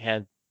I've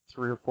had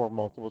 3 or 4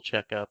 multiple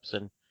checkups,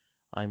 and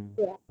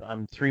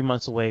I'm 3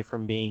 months away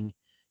from being,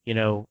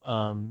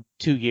 2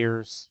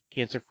 years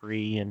cancer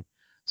free, and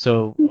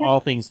so all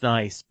things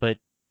nice. But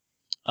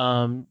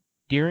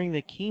during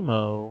the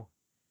chemo,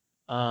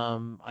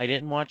 I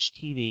didn't watch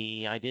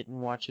TV. I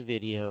didn't watch a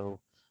video.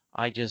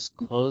 I just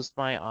closed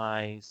my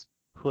eyes,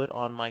 put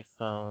on my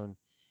phone,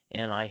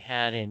 and I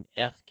had an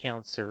F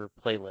Cancer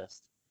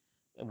playlist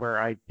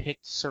where I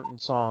picked certain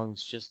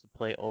songs just to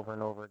play over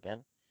and over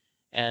again,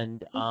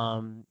 and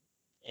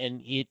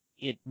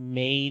it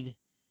made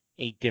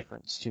a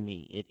difference to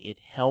me. It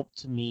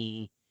helped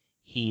me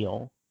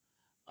heal.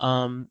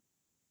 I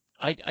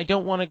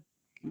don't want to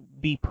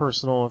be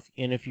personal,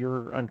 if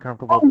you're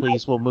uncomfortable,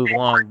 please, we'll move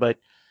along. But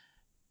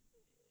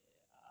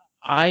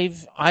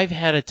I've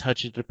had a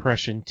touch of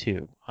depression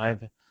too.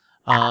 I've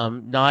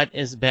not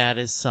as bad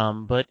as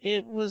some, but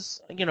it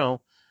was,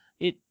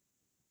 it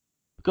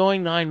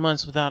going 9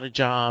 months without a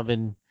job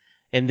and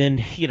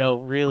then,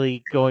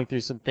 really going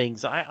through some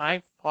things.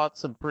 I fought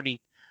some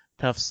pretty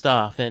tough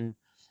stuff. And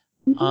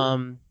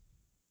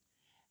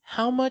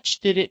how much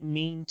did it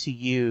mean to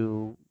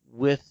you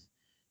with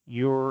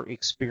your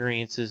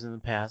experiences in the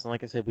past? And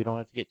like I said, we don't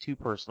have to get too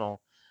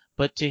personal,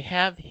 but to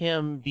have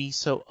him be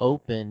so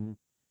open,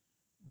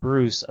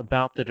 Bruce,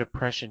 about the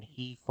depression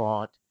he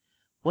fought,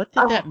 what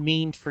did that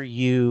mean for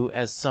you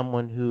as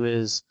someone who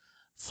has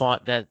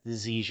fought that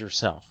disease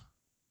yourself?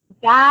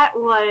 That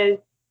was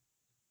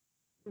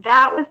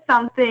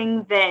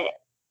something that,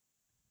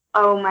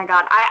 oh my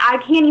God,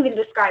 I can't even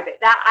describe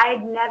it.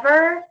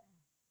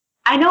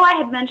 I know I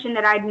had mentioned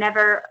that I'd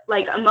never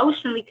like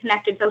emotionally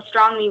connected so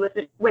strongly with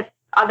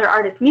other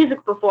artists'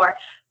 music before,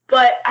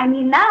 but I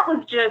mean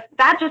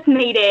that just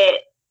made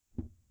it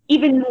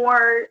even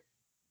more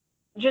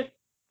just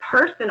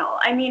personal.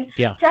 I mean,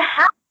 to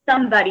have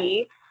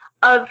somebody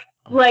of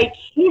like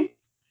his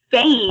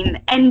fame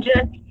and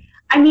just,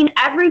 I mean,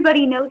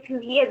 everybody knows who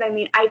he is. I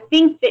mean, I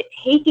think that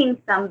taking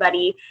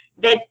somebody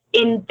that's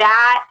in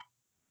that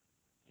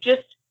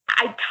just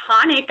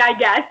iconic, I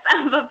guess,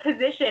 of a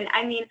position,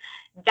 I mean,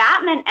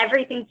 that meant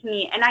everything to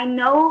me. And I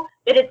know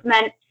that it's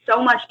meant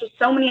so much to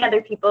so many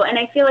other people. And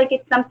I feel like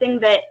it's something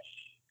that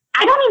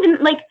I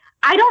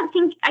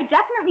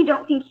definitely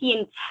don't think he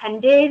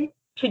intended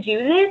to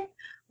do this,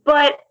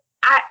 but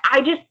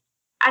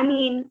I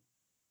mean,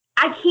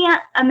 I can't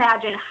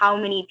imagine how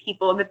many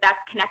people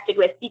that's connected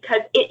with,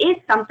 because it is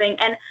something.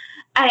 And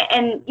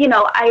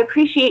I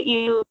appreciate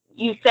you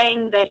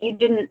saying that you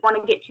didn't want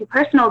to get too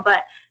personal,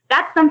 but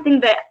that's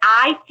something that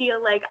I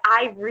feel like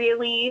I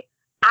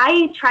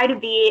try to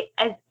be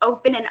as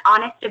open and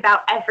honest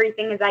about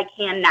everything as I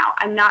can now.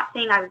 I'm not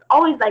saying I was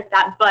always like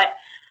that, but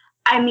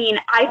I mean,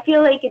 I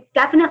feel like it's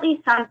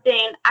definitely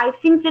something. I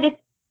think that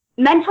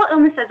mental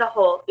illness as a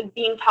whole is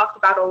being talked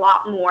about a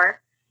lot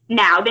more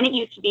now than it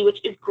used to be, which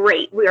is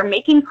great. We are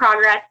making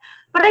progress,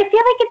 but I feel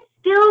like it's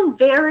still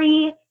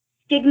very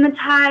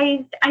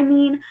stigmatized. I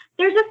mean,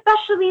 there's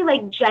especially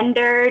like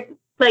gendered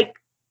like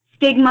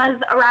stigmas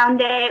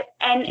around it,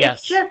 and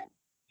it's just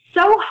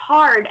so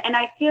hard. And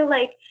I feel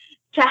like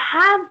to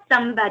have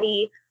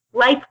somebody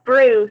like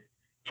Bruce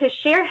to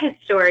share his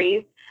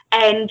stories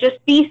and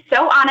just be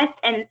so honest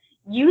and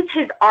use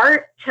his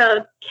art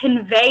to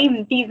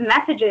convey these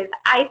messages,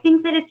 I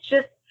think that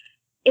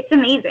it's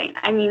amazing.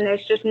 I mean,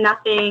 there's just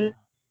nothing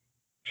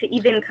to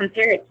even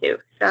compare it to.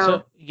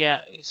 So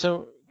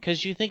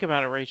because you think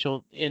about it,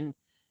 Rachel, and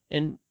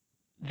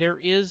there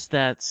is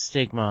that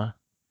stigma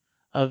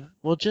of,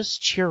 well,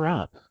 just cheer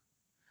up.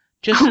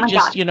 Just have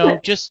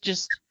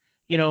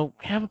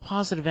a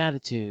positive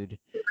attitude.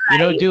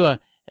 Right. Do a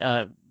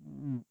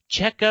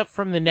check up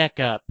from the neck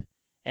up,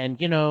 and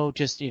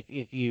just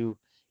if you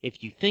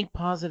think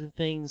positive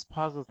things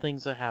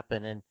will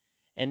happen.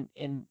 And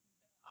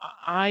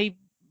I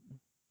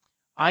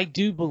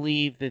do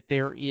believe that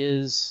there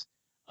is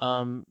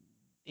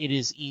it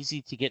is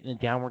easy to get in a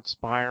downward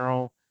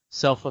spiral,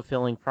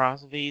 self-fulfilling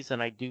prophecies,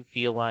 and I do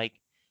feel like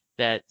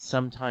that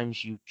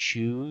sometimes you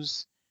can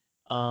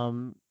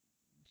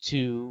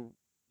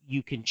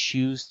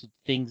choose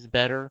things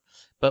better.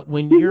 But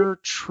when you're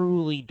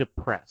truly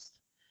depressed,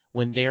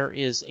 when there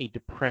is a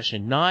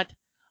depression,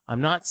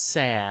 I'm not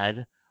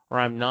sad or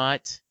I'm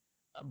not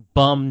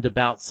bummed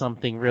about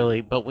something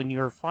really, but when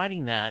you're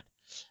fighting that,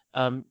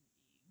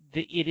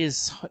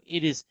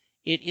 it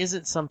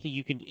isn't something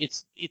you can.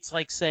 It's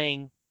like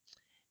saying,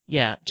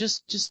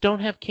 just don't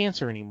have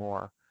cancer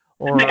anymore,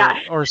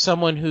 or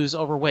someone who's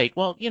overweight.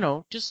 Well,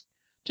 just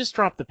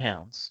drop the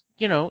pounds.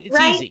 It's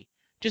easy.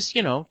 Just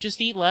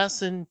eat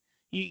less, and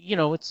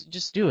it's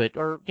just do it.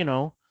 Or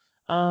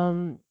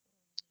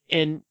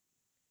and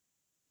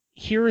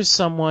here is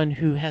someone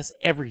who has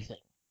everything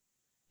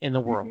in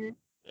the world.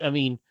 I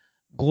mean,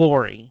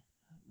 glory,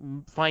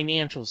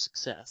 financial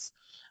success,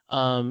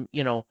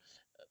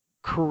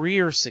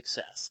 career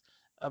success,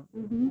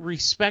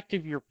 respect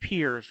of your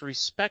peers,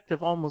 respect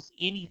of almost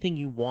anything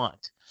you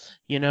want,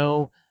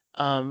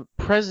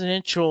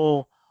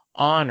 presidential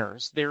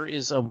honors. There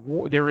is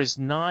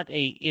not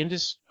a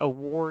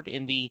award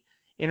in the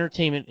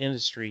entertainment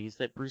industries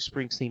that Bruce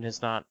Springsteen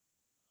has not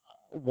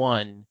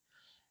won,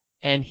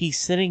 and he's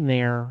sitting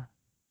there.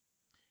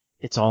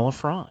 It's all a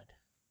fraud.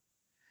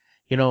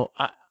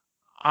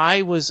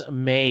 I was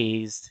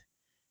amazed.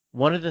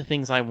 One of the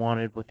things I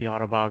wanted with the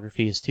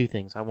autobiography is two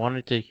things. I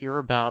wanted to hear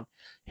about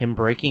him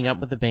breaking up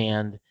with the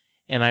band,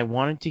 and I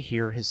wanted to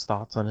hear his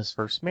thoughts on his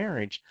first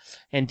marriage.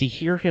 And to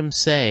hear him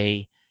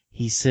say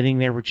he's sitting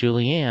there with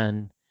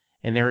Julianne,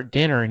 and they're at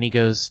dinner, and he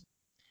goes,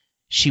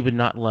 "She would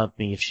not love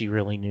me if she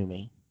really knew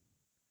me."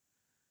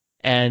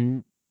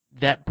 And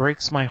that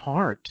breaks my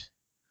heart.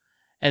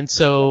 And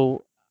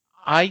so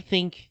I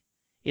think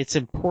it's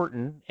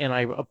important, and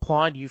I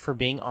applaud you for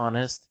being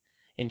honest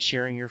and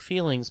sharing your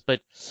feelings,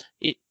 but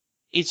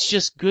it's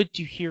just good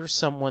to hear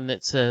someone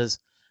that says,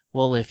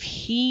 well, if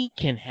he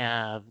can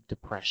have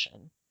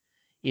depression,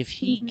 if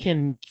he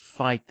can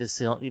fight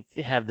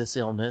have this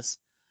illness,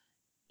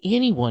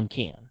 anyone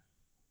can.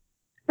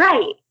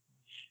 Right.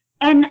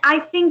 And I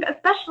think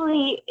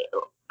especially,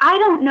 I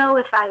don't know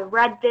if I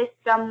read this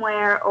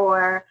somewhere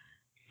or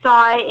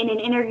saw it in an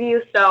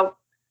interview, so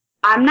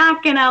I'm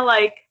not going to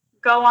like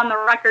go on the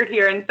record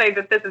here and say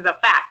that this is a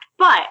fact,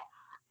 but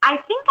I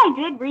think I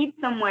did read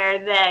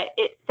somewhere that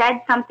it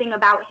said something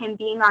about him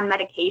being on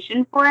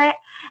medication for it,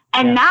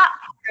 and that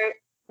part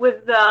was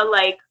the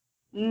like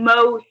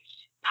most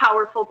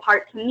powerful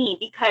part to me,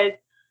 because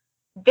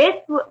this,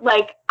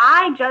 like,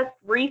 I just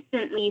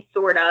recently,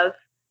 sort of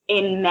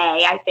in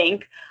May, I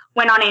think,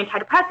 went on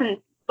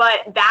antidepressants, but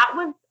that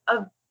was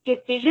a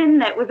decision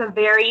that was a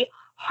very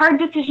hard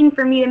decision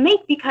for me to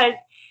make, because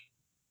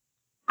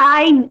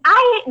I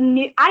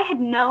had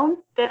known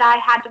that I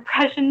had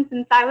depression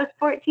since I was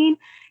 14,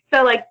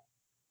 so like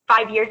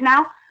 5 years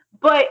now,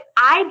 but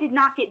I did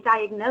not get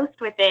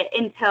diagnosed with it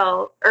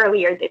until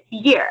earlier this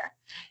year.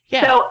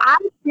 Yeah. So I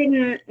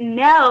didn't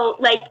know,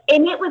 like,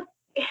 and it was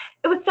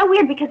so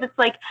weird, because it's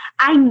like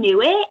I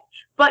knew it,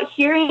 but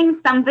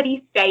hearing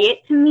somebody say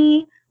it to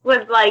me was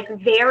like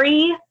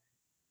very,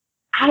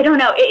 I don't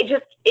know,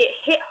 it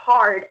hit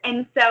hard.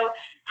 And so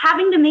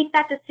having to make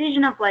that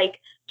decision of like,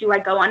 do I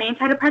go on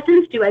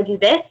antidepressants? Do I do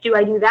this? Do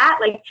I do that?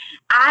 Like,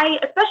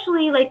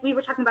 especially like we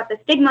were talking about the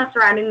stigma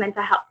surrounding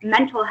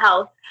mental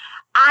health,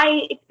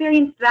 I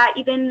experienced that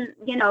even,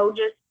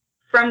 just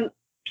from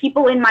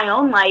people in my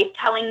own life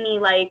telling me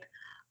like,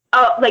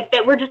 like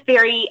that were just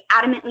very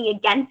adamantly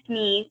against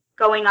me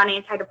going on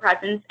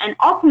antidepressants. And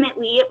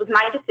ultimately it was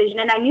my decision,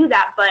 and I knew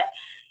that, but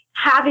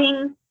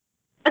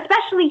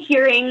especially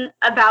hearing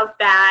about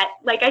that,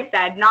 like I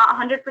said, not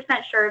 100%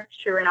 sure if it's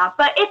true or not,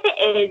 but if it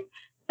is,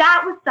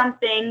 that was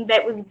something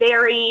that was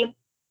very,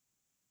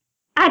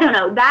 I don't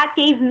know, that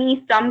gave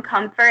me some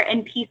comfort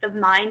and peace of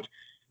mind,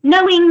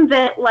 knowing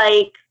that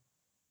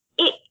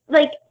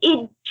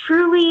it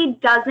truly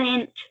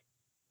doesn't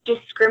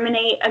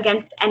discriminate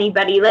against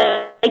anybody.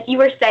 Like you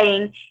were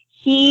saying,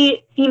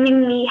 he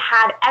seemingly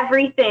had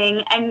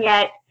everything, and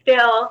yet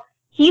still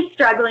he's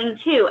struggling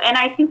too. And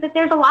I think that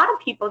there's a lot of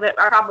people that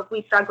are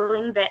probably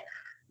struggling that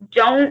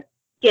don't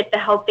get the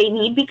help they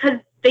need because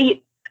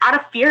they, out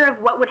of fear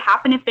of what would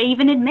happen if they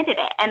even admitted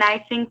it. And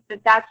I think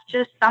that that's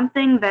just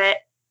something that's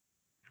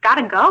got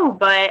to go.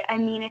 But I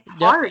mean, it's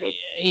hard.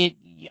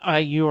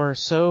 You are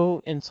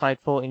so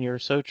insightful, and you're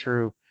so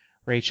true,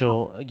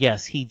 Rachel.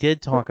 Yes, he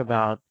did talk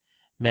about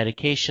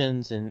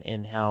medications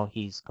and how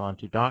he's gone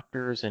to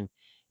doctors and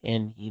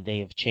they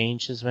have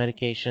changed his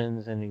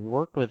medications and he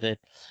worked with it.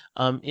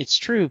 It's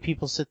true.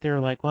 People sit there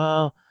like,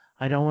 well,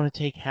 I don't want to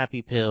take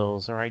happy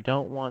pills, or I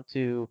don't want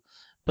to,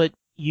 but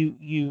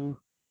you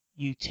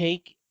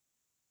take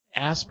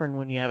aspirin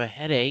when you have a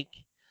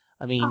headache.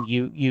 I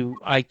mean,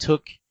 I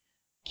took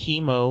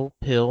chemo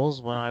pills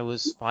when I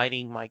was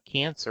fighting my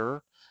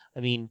cancer.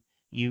 I mean,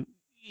 it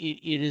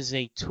is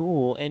a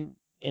tool, and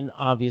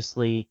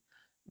obviously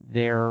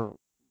there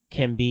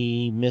can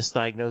be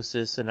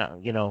misdiagnosis,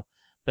 and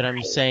but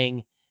I'm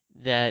saying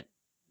that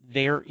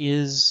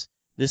this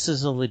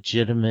is a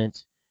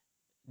legitimate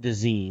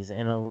disease,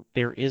 and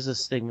there is a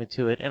stigma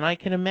to it, and I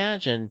can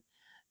imagine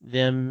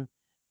them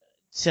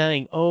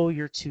saying, "Oh,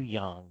 you're too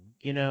young.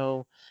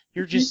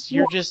 You're just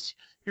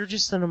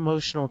an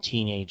emotional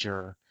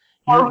teenager.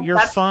 You're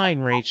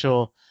fine,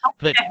 Rachel."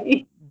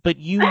 Okay. But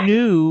you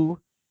knew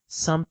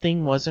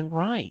something wasn't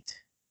right.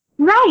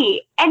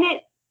 Right.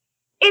 And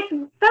it's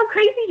so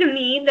crazy to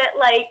me that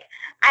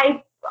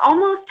I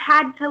almost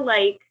had to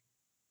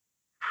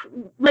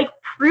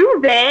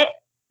prove it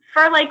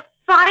for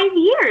 5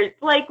 years.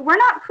 We're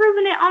not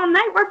proving it all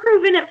night. We're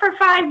proving it for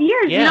 5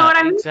 years. Yeah, you know what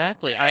I mean?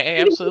 Exactly. I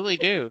absolutely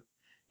do.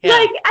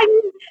 Yeah.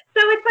 So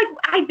it's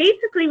I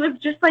basically was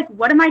just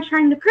what am I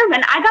trying to prove?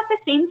 And I got the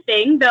same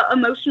thing, the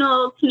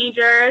emotional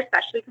teenager,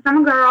 especially because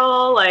I'm a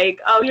girl,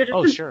 you're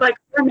just sure.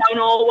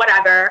 Hormonal,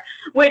 whatever,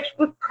 which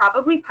was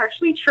probably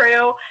partially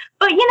true.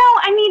 But,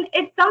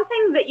 it's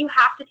something that you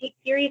have to take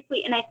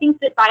seriously. And I think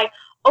that by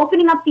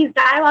opening up these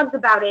dialogues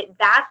about it,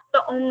 I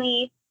don't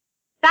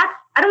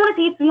want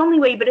to say it's the only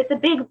way, but it's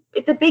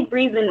a big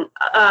reason,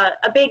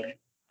 a big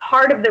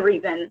part of the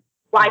reason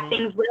why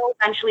things will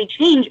eventually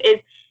change is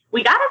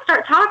we got to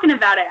start talking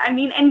about it.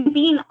 And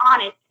being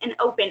honest and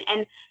open.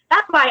 And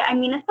that's why,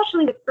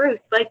 especially with Bruce,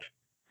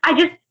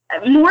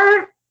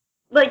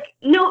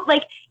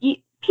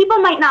 people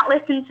might not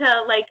listen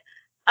to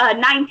a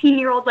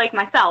 19-year-old like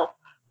myself,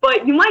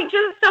 but you might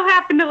just so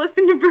happen to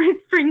listen to Bruce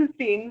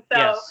Springsteen. So.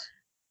 Yes.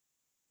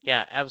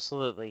 Yeah,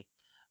 absolutely.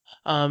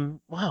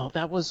 Wow,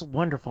 that was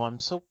wonderful. I'm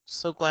so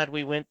glad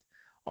we went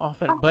off,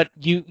 but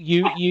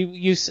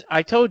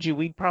I told you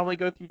we'd probably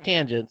go through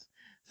tangents,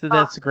 so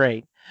that's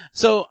great.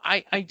 So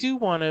I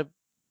want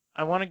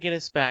to get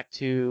us back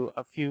to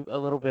a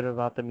little bit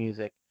about the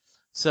music.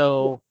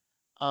 So,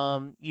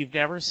 you've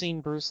never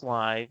seen Bruce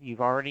live. You've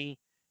already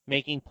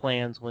making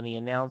plans when he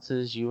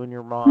announces you and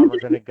your mom are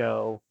going to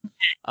go.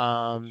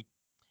 Do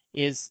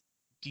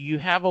you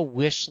have a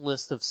wish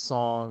list of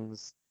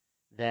songs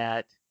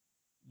that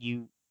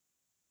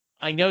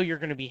I know you're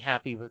going to be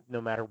happy with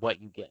no matter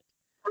what you get.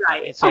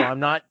 Right. And so I'm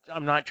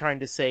not trying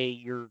to say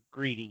you're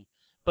greedy,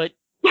 but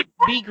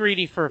be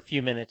greedy for a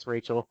few minutes,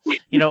 Rachel.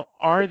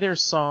 Are there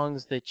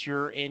songs that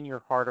you're in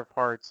your heart of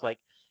hearts, like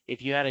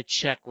if you had a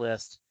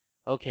checklist,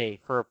 okay,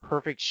 for a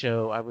perfect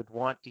show, I would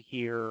want to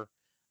hear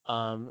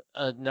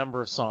a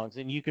number of songs,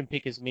 and you can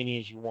pick as many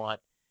as you want.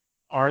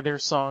 Are there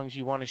songs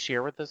you want to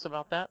share with us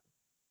about that?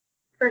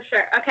 For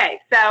sure. Okay,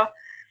 so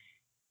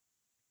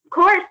of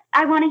course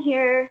I want to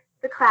hear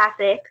the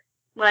classics,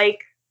 like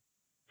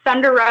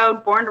Thunder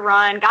Road, Born to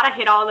Run, gotta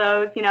hit all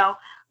those,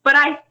 But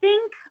I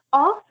think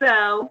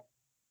also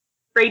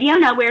Radio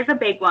Nowhere's a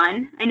big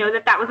one. I know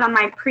that was on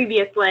my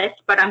previous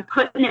list, but I'm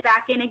putting it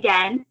back in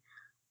again.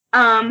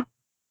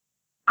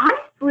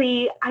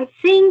 Honestly, I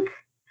think,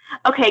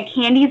 okay,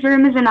 Candy's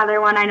Room is another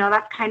one. I know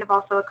that's kind of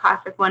also a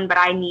classic one, but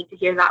I need to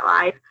hear that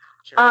live.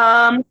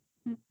 Sure.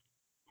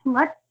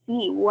 Let's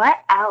see, what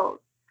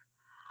else?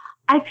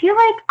 I feel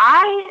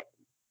like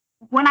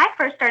when I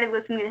first started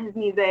listening to his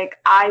music,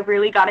 I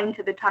really got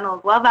into the Tunnel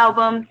of Love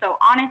album. So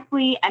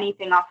honestly,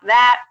 anything off of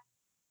that,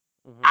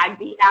 I'd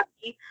be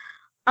happy.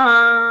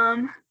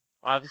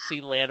 Obviously,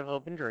 Land of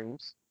Hope and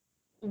Dreams.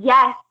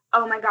 Yes.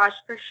 Oh my gosh,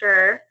 for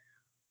sure.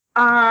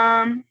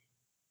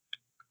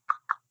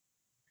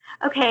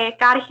 Okay,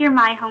 gotta hear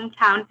My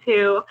Hometown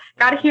too.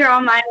 Gotta hear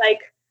all my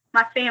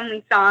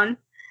family songs.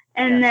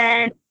 And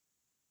then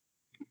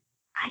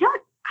I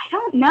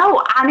don't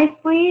know,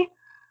 honestly.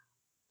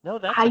 No,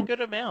 that's a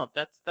good amount.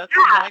 That's a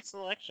nice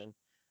selection.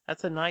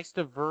 That's a nice,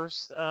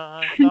 diverse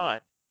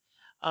thought.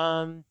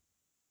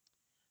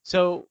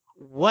 So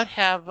what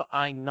have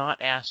I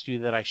not asked you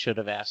that I should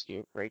have asked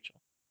you, Rachel?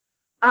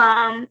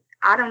 I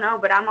don't know,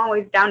 but I'm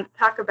always down to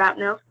talk about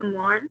Nils some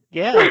more.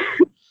 Yeah.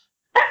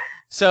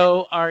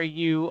 So are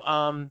you,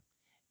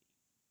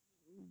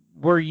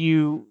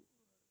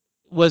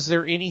 was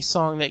there any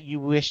song that you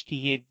wished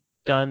he had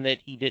done that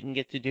he didn't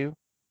get to do?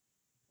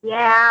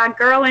 Yeah,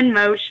 Girl in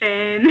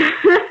Motion.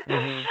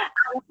 I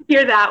want to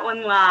hear that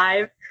one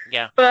live.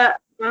 Yeah. But,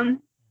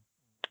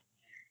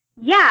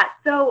 yeah,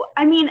 so,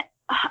 I mean,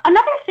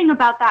 another thing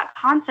about that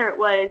concert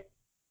was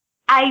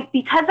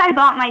because I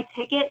bought my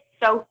ticket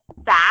so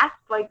fast,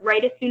 like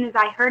right as soon as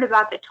I heard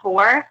about the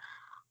tour,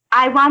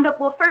 I wound up,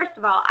 well, first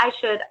of all, I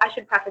should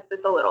preface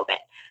this a little bit.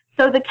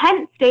 So the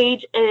Kent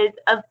stage is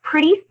a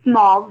pretty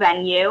small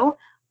venue,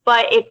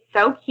 but it's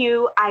so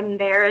cute. I'm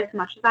there as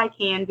much as I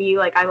can be.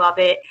 Like, I love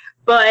it.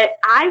 But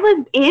I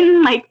was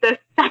in, the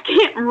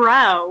second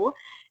row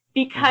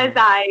because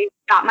I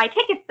got my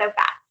tickets so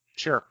fast.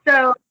 Sure.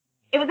 So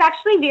it was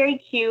actually very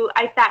cute.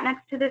 I sat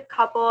next to this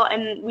couple,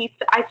 and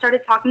I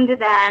started talking to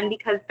them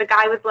because the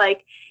guy was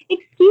like,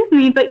 "Excuse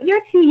me, but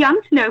you're too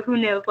young to know who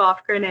Nils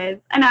Lofgren is."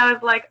 And I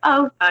was like,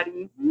 "Oh,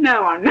 buddy,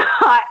 no, I'm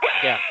not."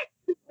 Yeah.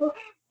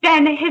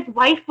 Then his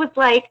wife was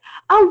like,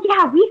 "Oh,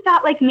 yeah, we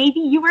thought maybe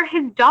you were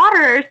his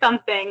daughter or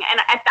something."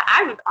 And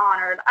I was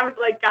honored. I was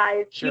like,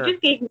 "Guys, you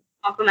just gave me the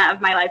compliment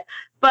of my life."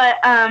 But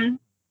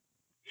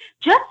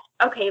just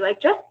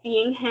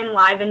seeing him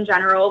live in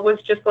general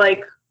was just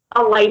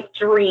a life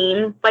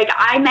dream.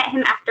 I met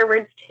him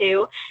afterwards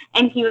too,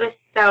 and he was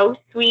so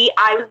sweet.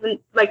 I was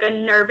a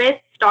nervous,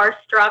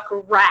 starstruck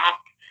wreck,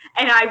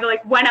 and I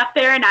went up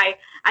there and I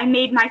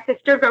made my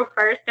sister go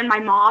first and my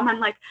mom. I'm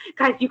like,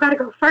 "Guys, you gotta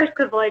go first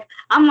because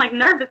I'm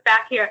nervous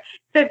back here."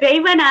 So they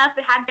went up,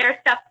 had their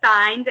stuff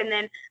signed, and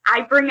then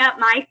I bring up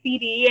my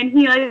CD and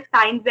he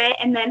signs it,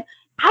 and then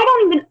I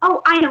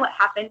know what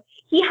happened.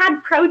 He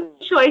had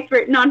pro-choice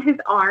written on his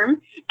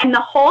arm, and the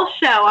whole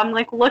show I'm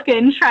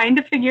looking, trying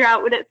to figure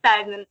out what it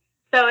says. And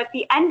so at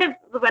the end of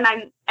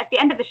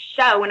the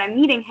show, when I'm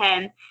meeting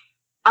him,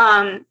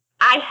 I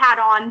had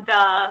on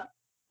the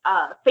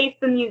Face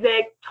the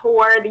Music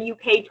tour, the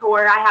UK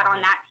tour. I had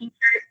on that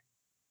t-shirt.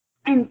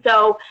 And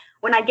so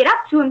when I get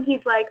up to him,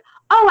 he's like,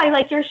 "Oh, I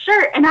like your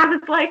shirt." And I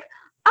was like,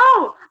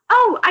 oh,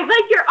 I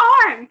like your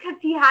arm, because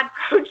he had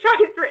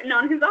pro-choice written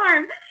on his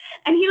arm.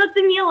 And he looks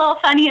at me a little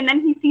funny, and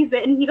then he sees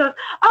it, and he goes,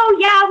 "Oh,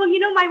 yeah, well,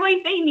 my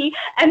wife, Amy."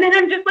 And then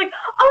I'm just like,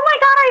 "Oh, my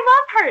God, I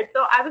love her."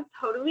 So I was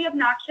totally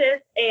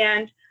obnoxious,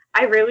 and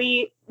I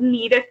really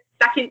need a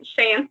second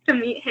chance to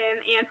meet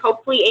him, and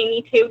hopefully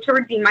Amy, too, to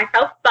redeem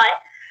myself.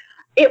 But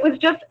it was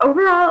just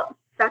overall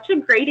such a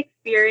great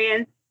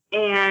experience,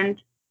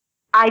 and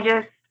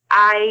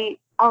I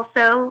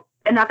also,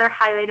 another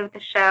highlight of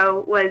the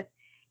show was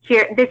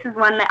here. This is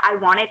one that I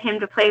wanted him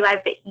to play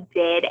live that he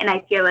did, and I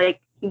feel like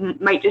he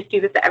might just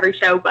do this at every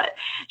show, but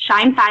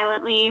Shine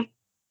Silently,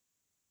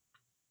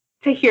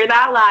 to hear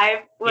that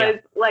live was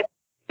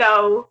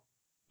so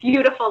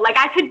beautiful.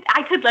 I could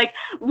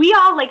we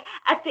all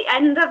at the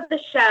end of the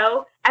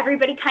show,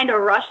 everybody kind of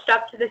rushed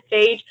up to the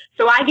stage,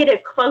 so I get as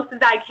close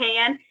as I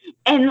can,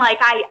 and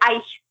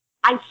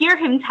I hear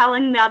him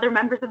telling the other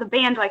members of the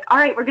band, "All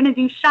right, we're gonna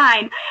do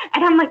Shine,"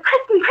 and I'm like,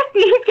 Kristen,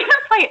 he's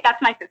gonna play it."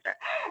 That's my sister.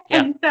 Yeah.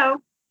 And so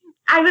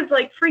I was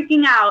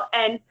freaking out,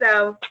 and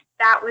so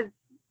that was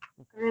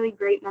a really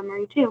great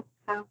memory too.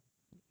 So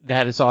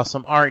that is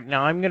awesome. All right,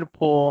 now I'm gonna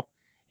pull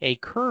a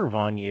curve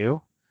on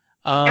you.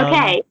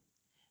 Okay.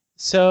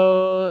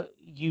 So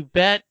you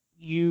met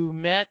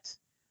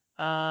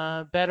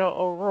Beto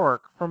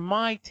O'Rourke from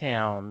my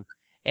town,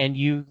 and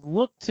you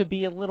look to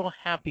be a little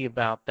happy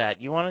about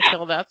that. You want to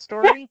tell that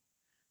story?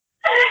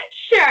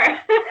 Sure.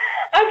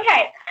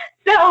 Okay.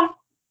 So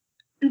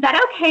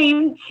Beto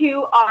came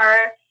to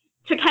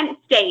Kent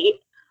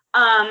State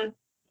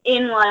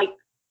in like,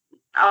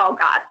 oh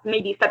God,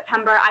 maybe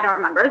September. I don't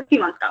remember. It was a few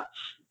months ago.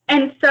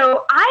 And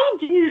so I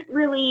didn't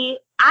really,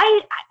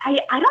 I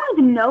don't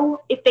even know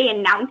if they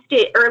announced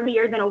it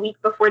earlier than a week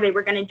before they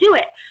were going to do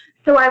it.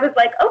 So I was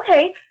like,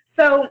 okay.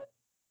 So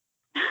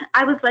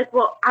I was like,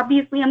 well,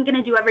 obviously I'm going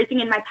to do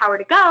everything in my power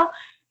to go.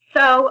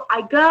 So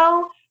I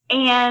go,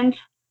 and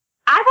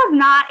I was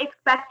not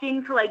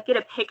expecting to like get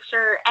a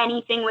picture,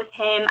 anything with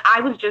him.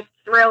 I was just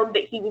thrilled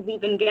that he was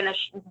even going to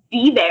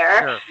be there.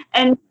 Sure.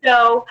 And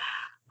so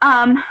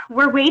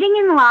we're waiting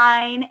in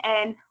line,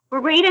 and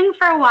we're waiting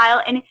for a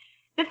while. And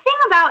the thing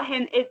about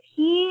him is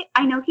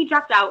I know he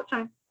dropped out, which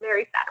I'm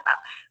very sad about,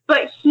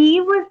 but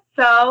he was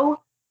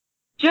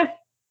just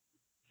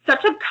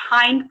such a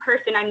kind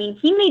person. I mean,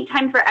 he made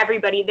time for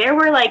everybody. There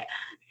were like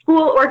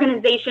school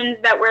organizations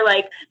that were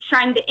like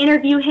trying to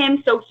interview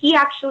him. So he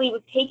actually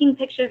was taking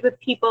pictures with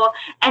people,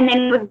 and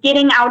then was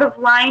getting out of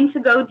line to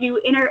go do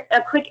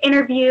a quick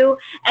interview,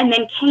 and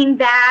then came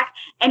back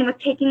and was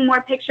taking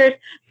more pictures.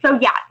 So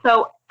yeah,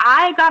 so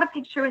I got a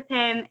picture with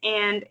him,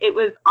 and it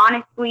was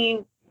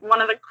honestly one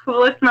of the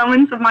coolest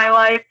moments of my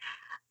life.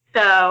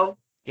 So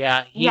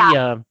Yeah,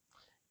 yeah.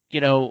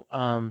 you know,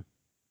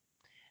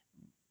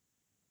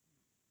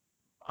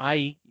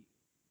 I,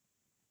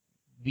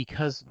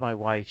 because my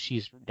wife,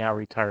 she's now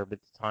retired, but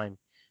at the time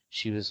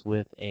she was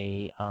with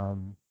a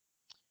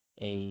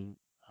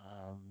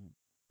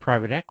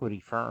private equity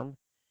firm,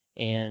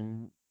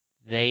 and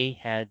they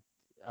had,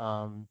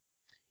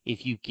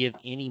 if you give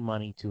any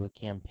money to a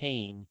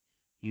campaign,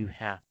 you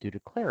have to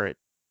declare it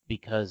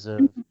because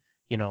of,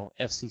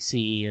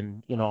 FCC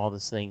and, all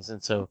these things.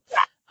 And so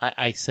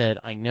I said,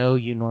 I know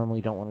you normally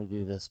don't want to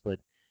do this, but,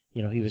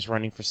 he was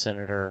running for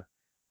senator.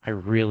 I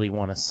really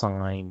want to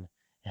sign,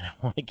 and I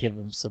want to give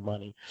him some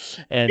money.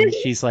 And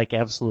she's like,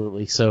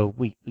 absolutely. So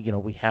we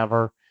had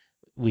our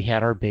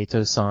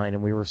Beto sign,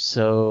 and we were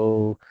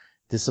so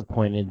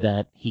disappointed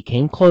that he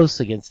came close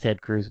against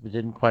Ted Cruz, but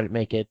didn't quite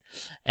make it.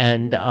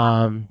 And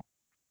I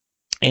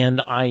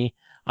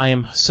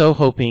am so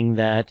hoping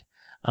that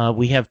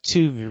we have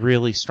two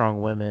really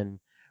strong women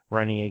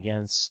running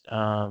against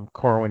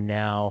Corwin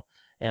now,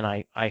 and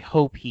I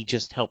hope he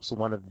just helps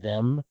one of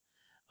them,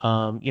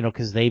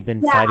 because they've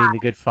been fighting the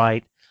good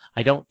fight.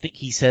 I don't think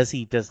he says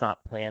he does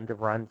not plan to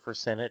run for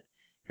Senate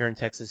here in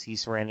Texas.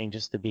 He's running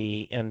just to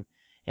be, and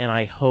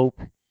I hope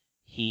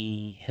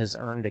he has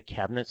earned a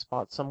cabinet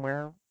spot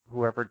somewhere,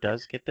 whoever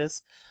does get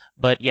this.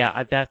 But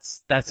yeah,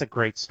 that's a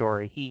great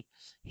story.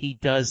 He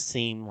does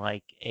seem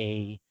like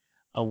a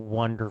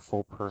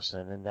wonderful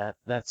person, and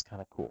that's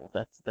kind of cool.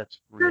 That's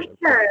really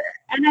For sure. cool.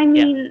 And I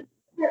mean,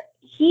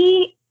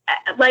 he,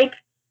 like,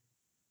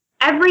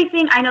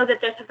 everything, I know that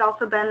this has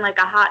also been like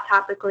a hot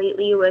topic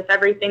lately with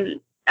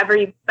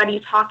everybody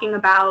talking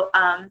about,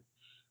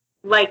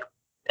 like,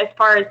 as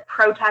far as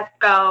protests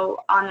go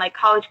on like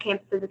college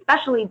campuses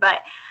especially.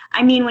 But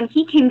I mean, when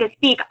he came to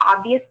speak,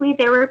 obviously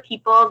there were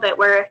people that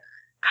were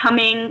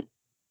coming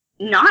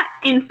not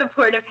in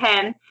support of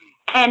him.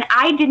 And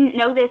I didn't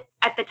know this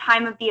at the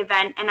time of the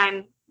event, and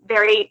I'm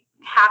very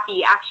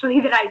happy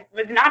actually that I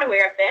was not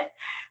aware of this.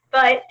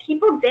 But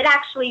people did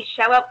actually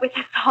show up with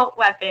assault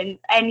weapons,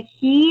 and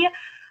he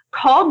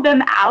called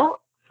them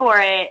out for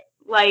it,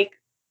 like,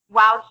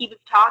 while he was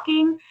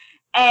talking.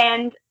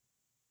 And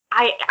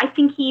I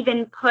think he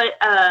even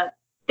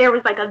there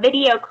was like a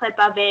video clip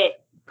of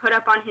it put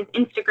up on his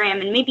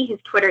Instagram and maybe his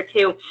Twitter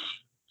too,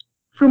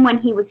 from when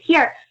he was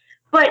here.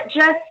 But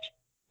just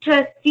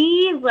to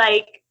see,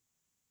 like,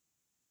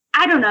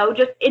 I don't know,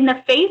 just in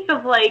the face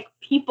of like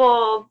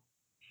people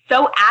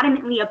so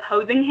adamantly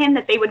opposing him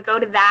that they would go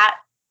to that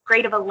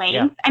great of a length.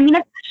 Yeah. I mean,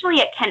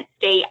 especially at Kent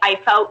State, I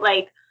felt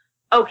like,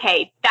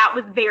 okay, that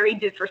was very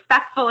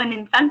disrespectful and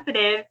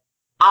insensitive,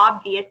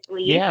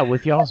 obviously. Yeah,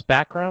 with y'all's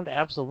background,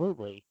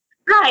 absolutely.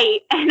 Right.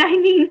 And I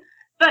mean,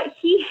 but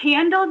he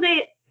handled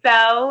it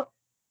so,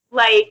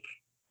 like,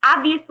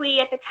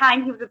 obviously at the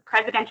time he was a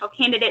presidential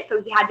candidate,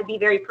 so he had to be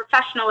very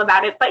professional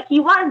about it, but he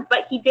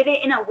did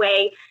it in a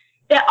way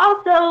that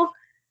also,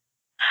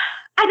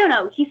 I don't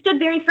know, he stood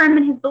very firm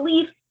in his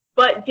beliefs,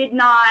 but he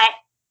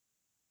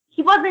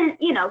wasn't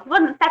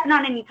stepping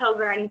on any toes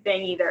or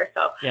anything either.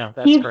 So yeah,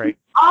 that's great.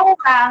 All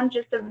around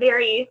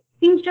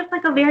seems just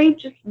like a very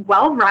just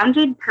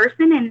well-rounded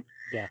person, and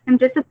yeah. I'm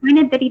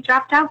disappointed that he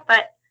dropped out,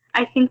 but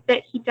I think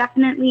that he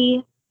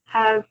definitely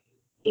has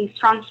a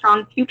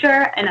strong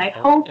future, and I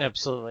hope.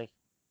 Absolutely.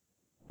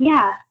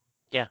 Yeah.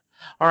 Yeah.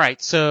 All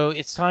right, so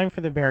it's time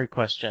for the Barry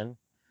question.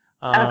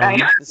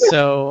 Okay.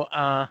 So,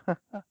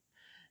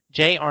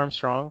 Jay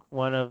Armstrong,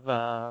 one of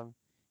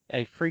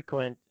a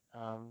frequent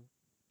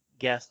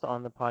guest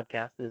on the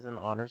podcast, is an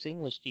honors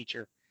English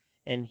teacher,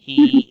 and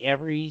he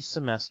every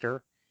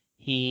semester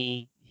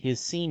his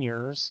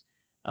seniors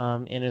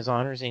in his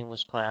honors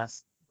English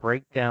class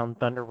break down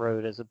Thunder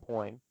Road as a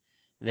poem.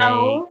 They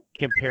Oh,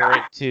 compare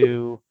it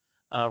to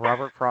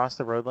Robert Frost,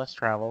 The Road Less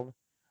Traveled.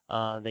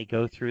 They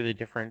go through the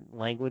different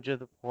language of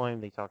the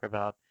poem. They talk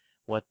about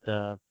what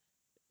the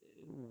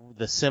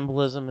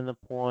symbolism in the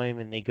poem,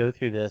 and they go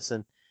through this.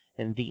 And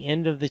the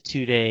end of the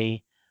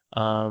 2-day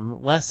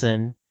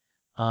lesson,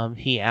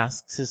 he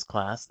asks his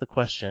class the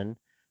question,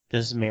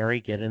 does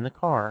Mary get in the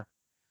car?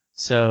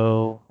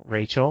 So,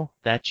 Rachel,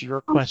 that's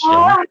your question.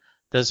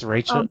 Does oh,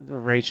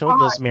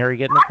 does Mary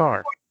get in the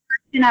car?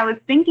 and I was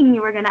thinking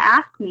you were going to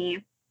ask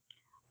me.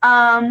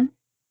 I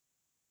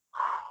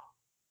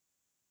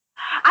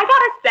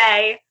gotta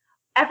say,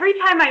 every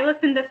time I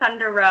listen to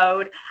Thunder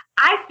Road,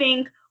 I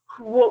think,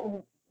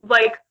 whatever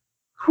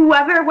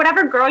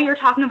girl you're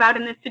talking about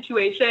in this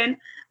situation,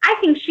 I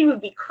think she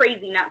would be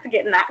crazy not to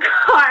get in that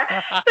car.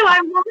 So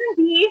I want to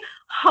be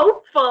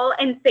hopeful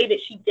and say that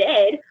she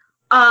did.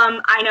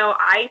 I know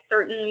I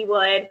certainly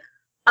would.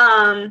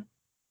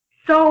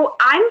 So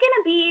I'm going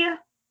to be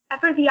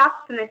ever the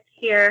optimist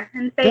here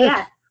and say Good.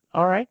 yes.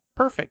 All right,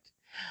 perfect.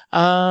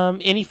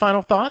 Any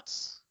final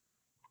thoughts?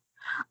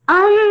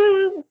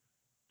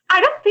 I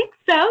don't think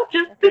so.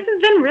 Just This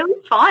has been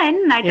really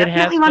fun. It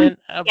has been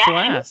a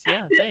blast.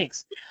 Yeah,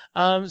 thanks.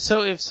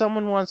 So if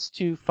someone wants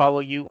to follow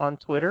you on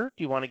Twitter,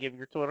 do you want to give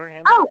your Twitter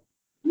handle? Oh,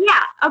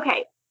 yeah.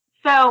 Okay.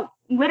 So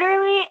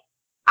literally,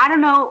 I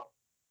don't know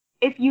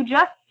if you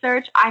just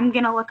search. I'm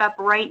gonna look up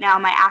right now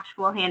my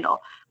actual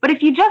handle. But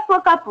if you just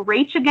look up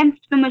Rach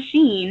Against the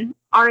Machine,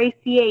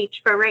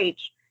 RACH for Rach,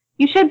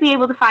 you should be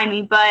able to find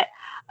me. But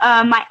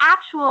my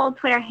actual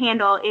Twitter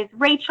handle is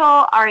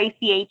Rachel,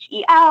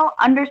 RACHEL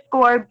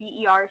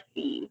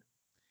 _BERC.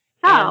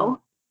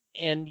 So.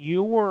 And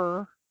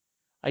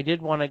I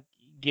did want to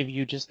give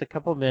you just a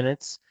couple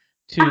minutes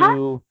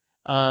to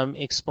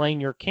explain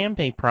your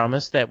campaign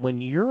promise that when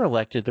you're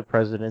elected to the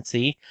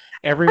presidency,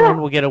 everyone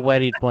will get a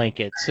weighted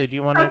blanket. So do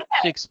you want to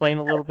explain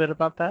a little bit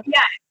about that? Yeah.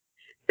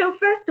 So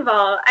first of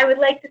all, I would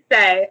like to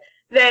say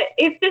that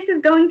if this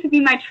is going to be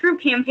my true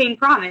campaign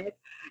promise,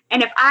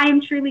 and if I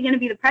am truly going to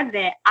be the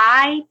president,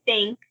 I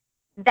think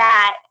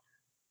that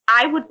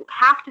I would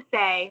have to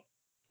say,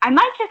 I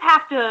might just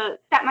have to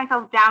set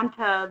myself down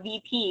to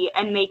VP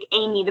and make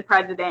Amy the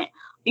president,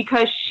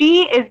 because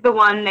she is the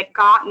one that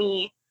got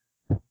me,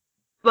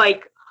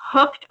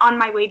 hooked on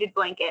my weighted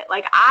blanket.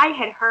 I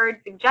had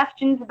heard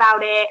suggestions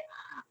about it.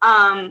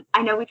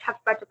 I know we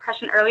talked about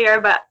depression earlier,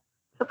 but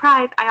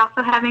surprise, I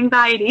also have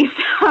anxiety.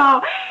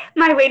 So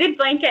my weighted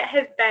blanket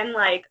has been,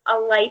 a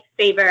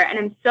lifesaver, and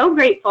I'm so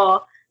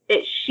grateful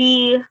that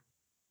she,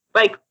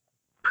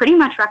 pretty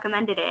much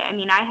recommended it. I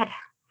mean, I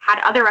had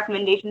other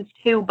recommendations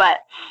too,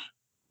 but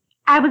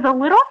I was a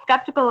little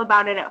skeptical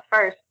about it at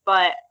first,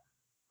 but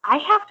I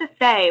have to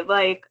say,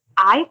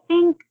 I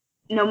think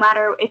no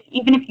matter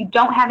even if you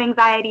don't have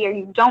anxiety or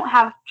you don't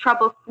have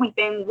trouble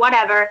sleeping,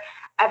 whatever,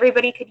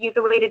 everybody could use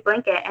a weighted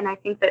blanket. And I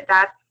think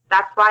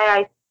that's why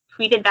I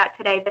tweeted that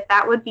today,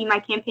 that would be my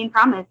campaign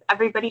promise.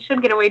 Everybody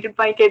should get a weighted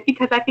blanket,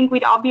 because I think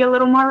we'd all be a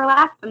little more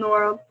relaxed in the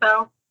world.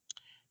 So.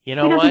 You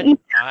know what?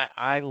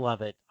 I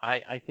love it.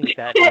 I think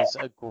that is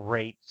a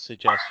great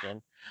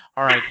suggestion.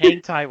 All right,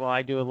 hang tight while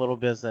I do a little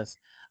business.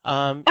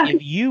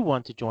 If you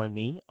want to join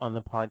me on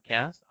the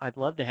podcast, I'd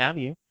love to have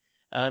you.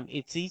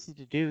 It's easy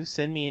to do.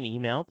 Send me an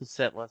email to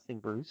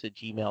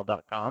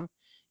setlustingbruce@gmail.com.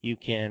 You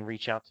can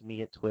reach out to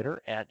me at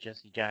Twitter at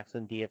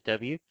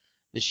JesseJacksonDFW.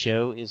 The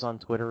show is on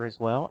Twitter as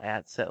well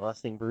at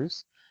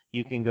setlustingbruce.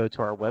 You can go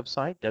to our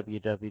website,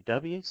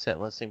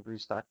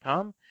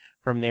 www.setlustingbruce.com.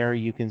 From there,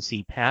 you can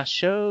see past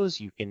shows.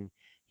 You can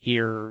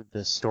hear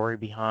the story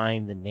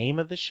behind the name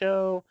of the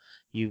show.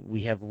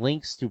 We have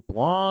links to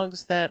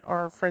blogs that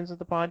are friends of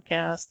the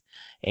podcast.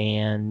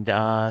 And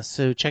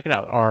so check it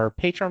out. Our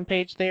Patreon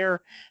page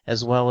there,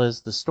 as well as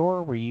the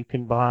store where you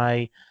can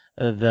buy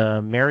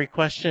the Mary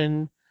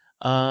Question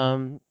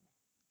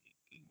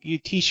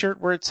t-shirt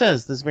where it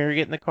says, does Mary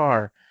get in the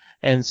car?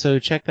 And so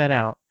check that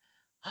out.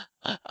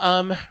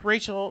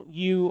 Rachel,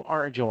 you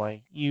are a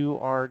joy. You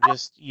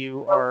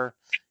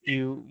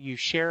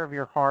share of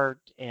your heart,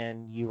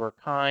 and you are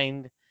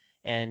kind,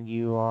 and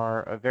you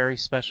are a very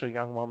special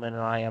young woman,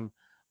 and I am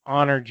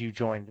honored you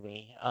joined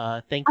me.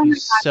 Thank you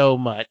so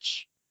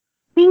much.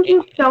 Thank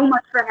you so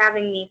much for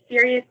having me.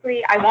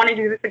 Seriously, I want to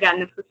do this again.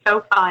 This was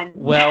so fun.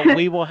 Well,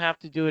 we will have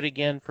to do it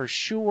again for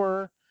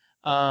sure.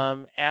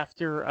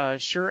 After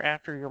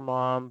your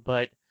mom,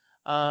 but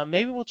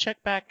maybe we'll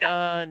check back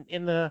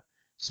in the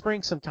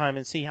spring sometime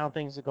and see how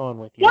things are going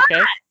with you. Yeah,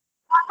 okay?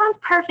 That sounds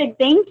perfect.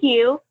 Thank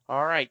you.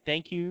 All right.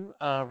 Thank you,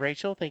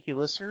 Rachel. Thank you,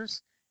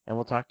 listeners, and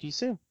we'll talk to you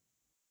soon.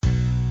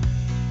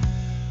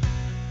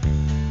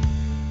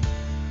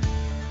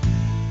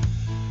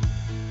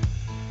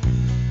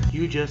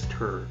 You just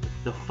heard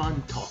the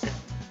fun talking,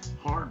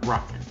 hard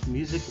rocking,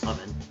 music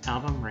loving,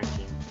 album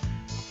ranking,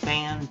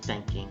 fan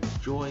thinking,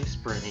 joy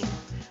spreading,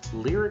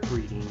 lyric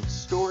reading,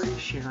 story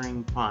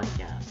sharing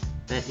podcast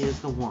that is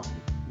the one,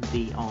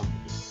 the only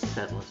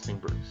Set Listing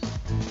Bruce.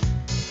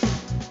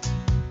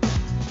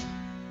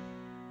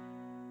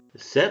 The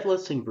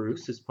Setless and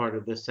Bruce is part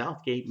of the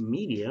Southgate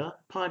Media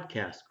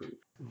podcast group.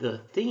 The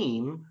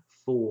theme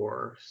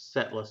for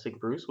Setless and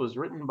Bruce was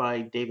written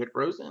by David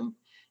Rosen,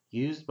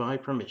 used by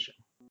permission.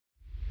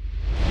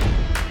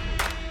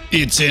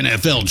 It's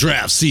NFL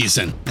draft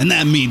season, and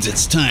that means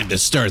it's time to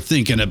start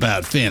thinking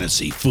about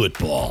fantasy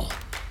football.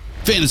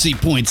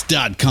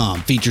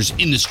 FantasyPoints.com features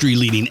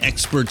industry-leading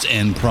experts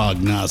and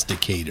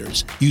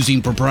prognosticators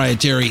using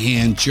proprietary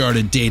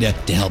hand-charted data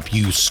to help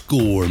you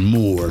score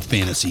more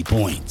fantasy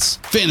points.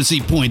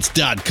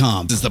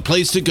 FantasyPoints.com is the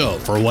place to go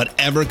for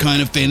whatever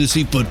kind of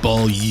fantasy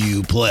football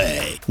you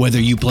play. Whether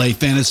you play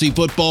fantasy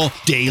football,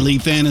 daily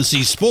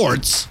fantasy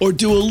sports, or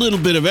do a little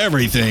bit of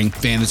everything,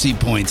 Fantasy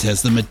Points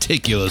has the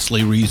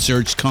meticulously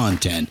researched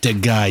content to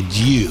guide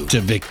you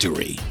to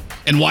victory.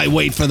 And why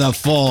wait for the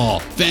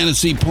fall?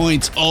 Fantasy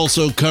Points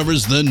also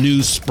covers the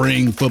new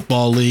spring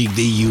football league,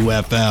 the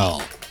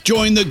UFL.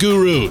 Join the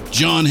guru,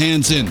 John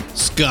Hansen,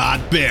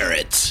 Scott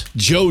Barrett,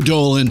 Joe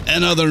Dolan,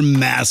 and other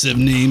massive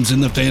names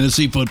in the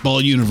fantasy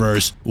football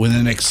universe with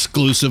an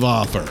exclusive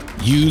offer.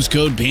 Use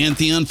code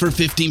Pantheon for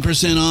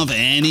 15% off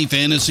any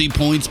Fantasy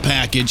Points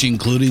package,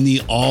 including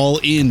the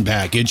all-in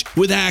package,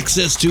 with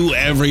access to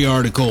every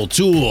article,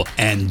 tool,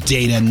 and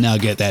data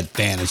nugget that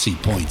Fantasy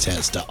Points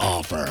has to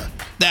offer.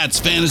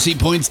 That's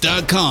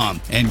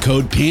FantasyPoints.com and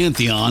code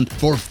Pantheon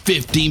for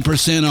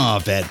 15%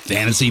 off at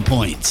Fantasy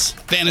Points.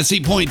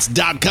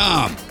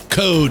 FantasyPoints.com,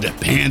 code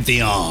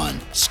Pantheon.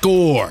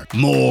 Score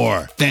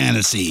more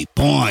fantasy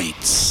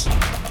points.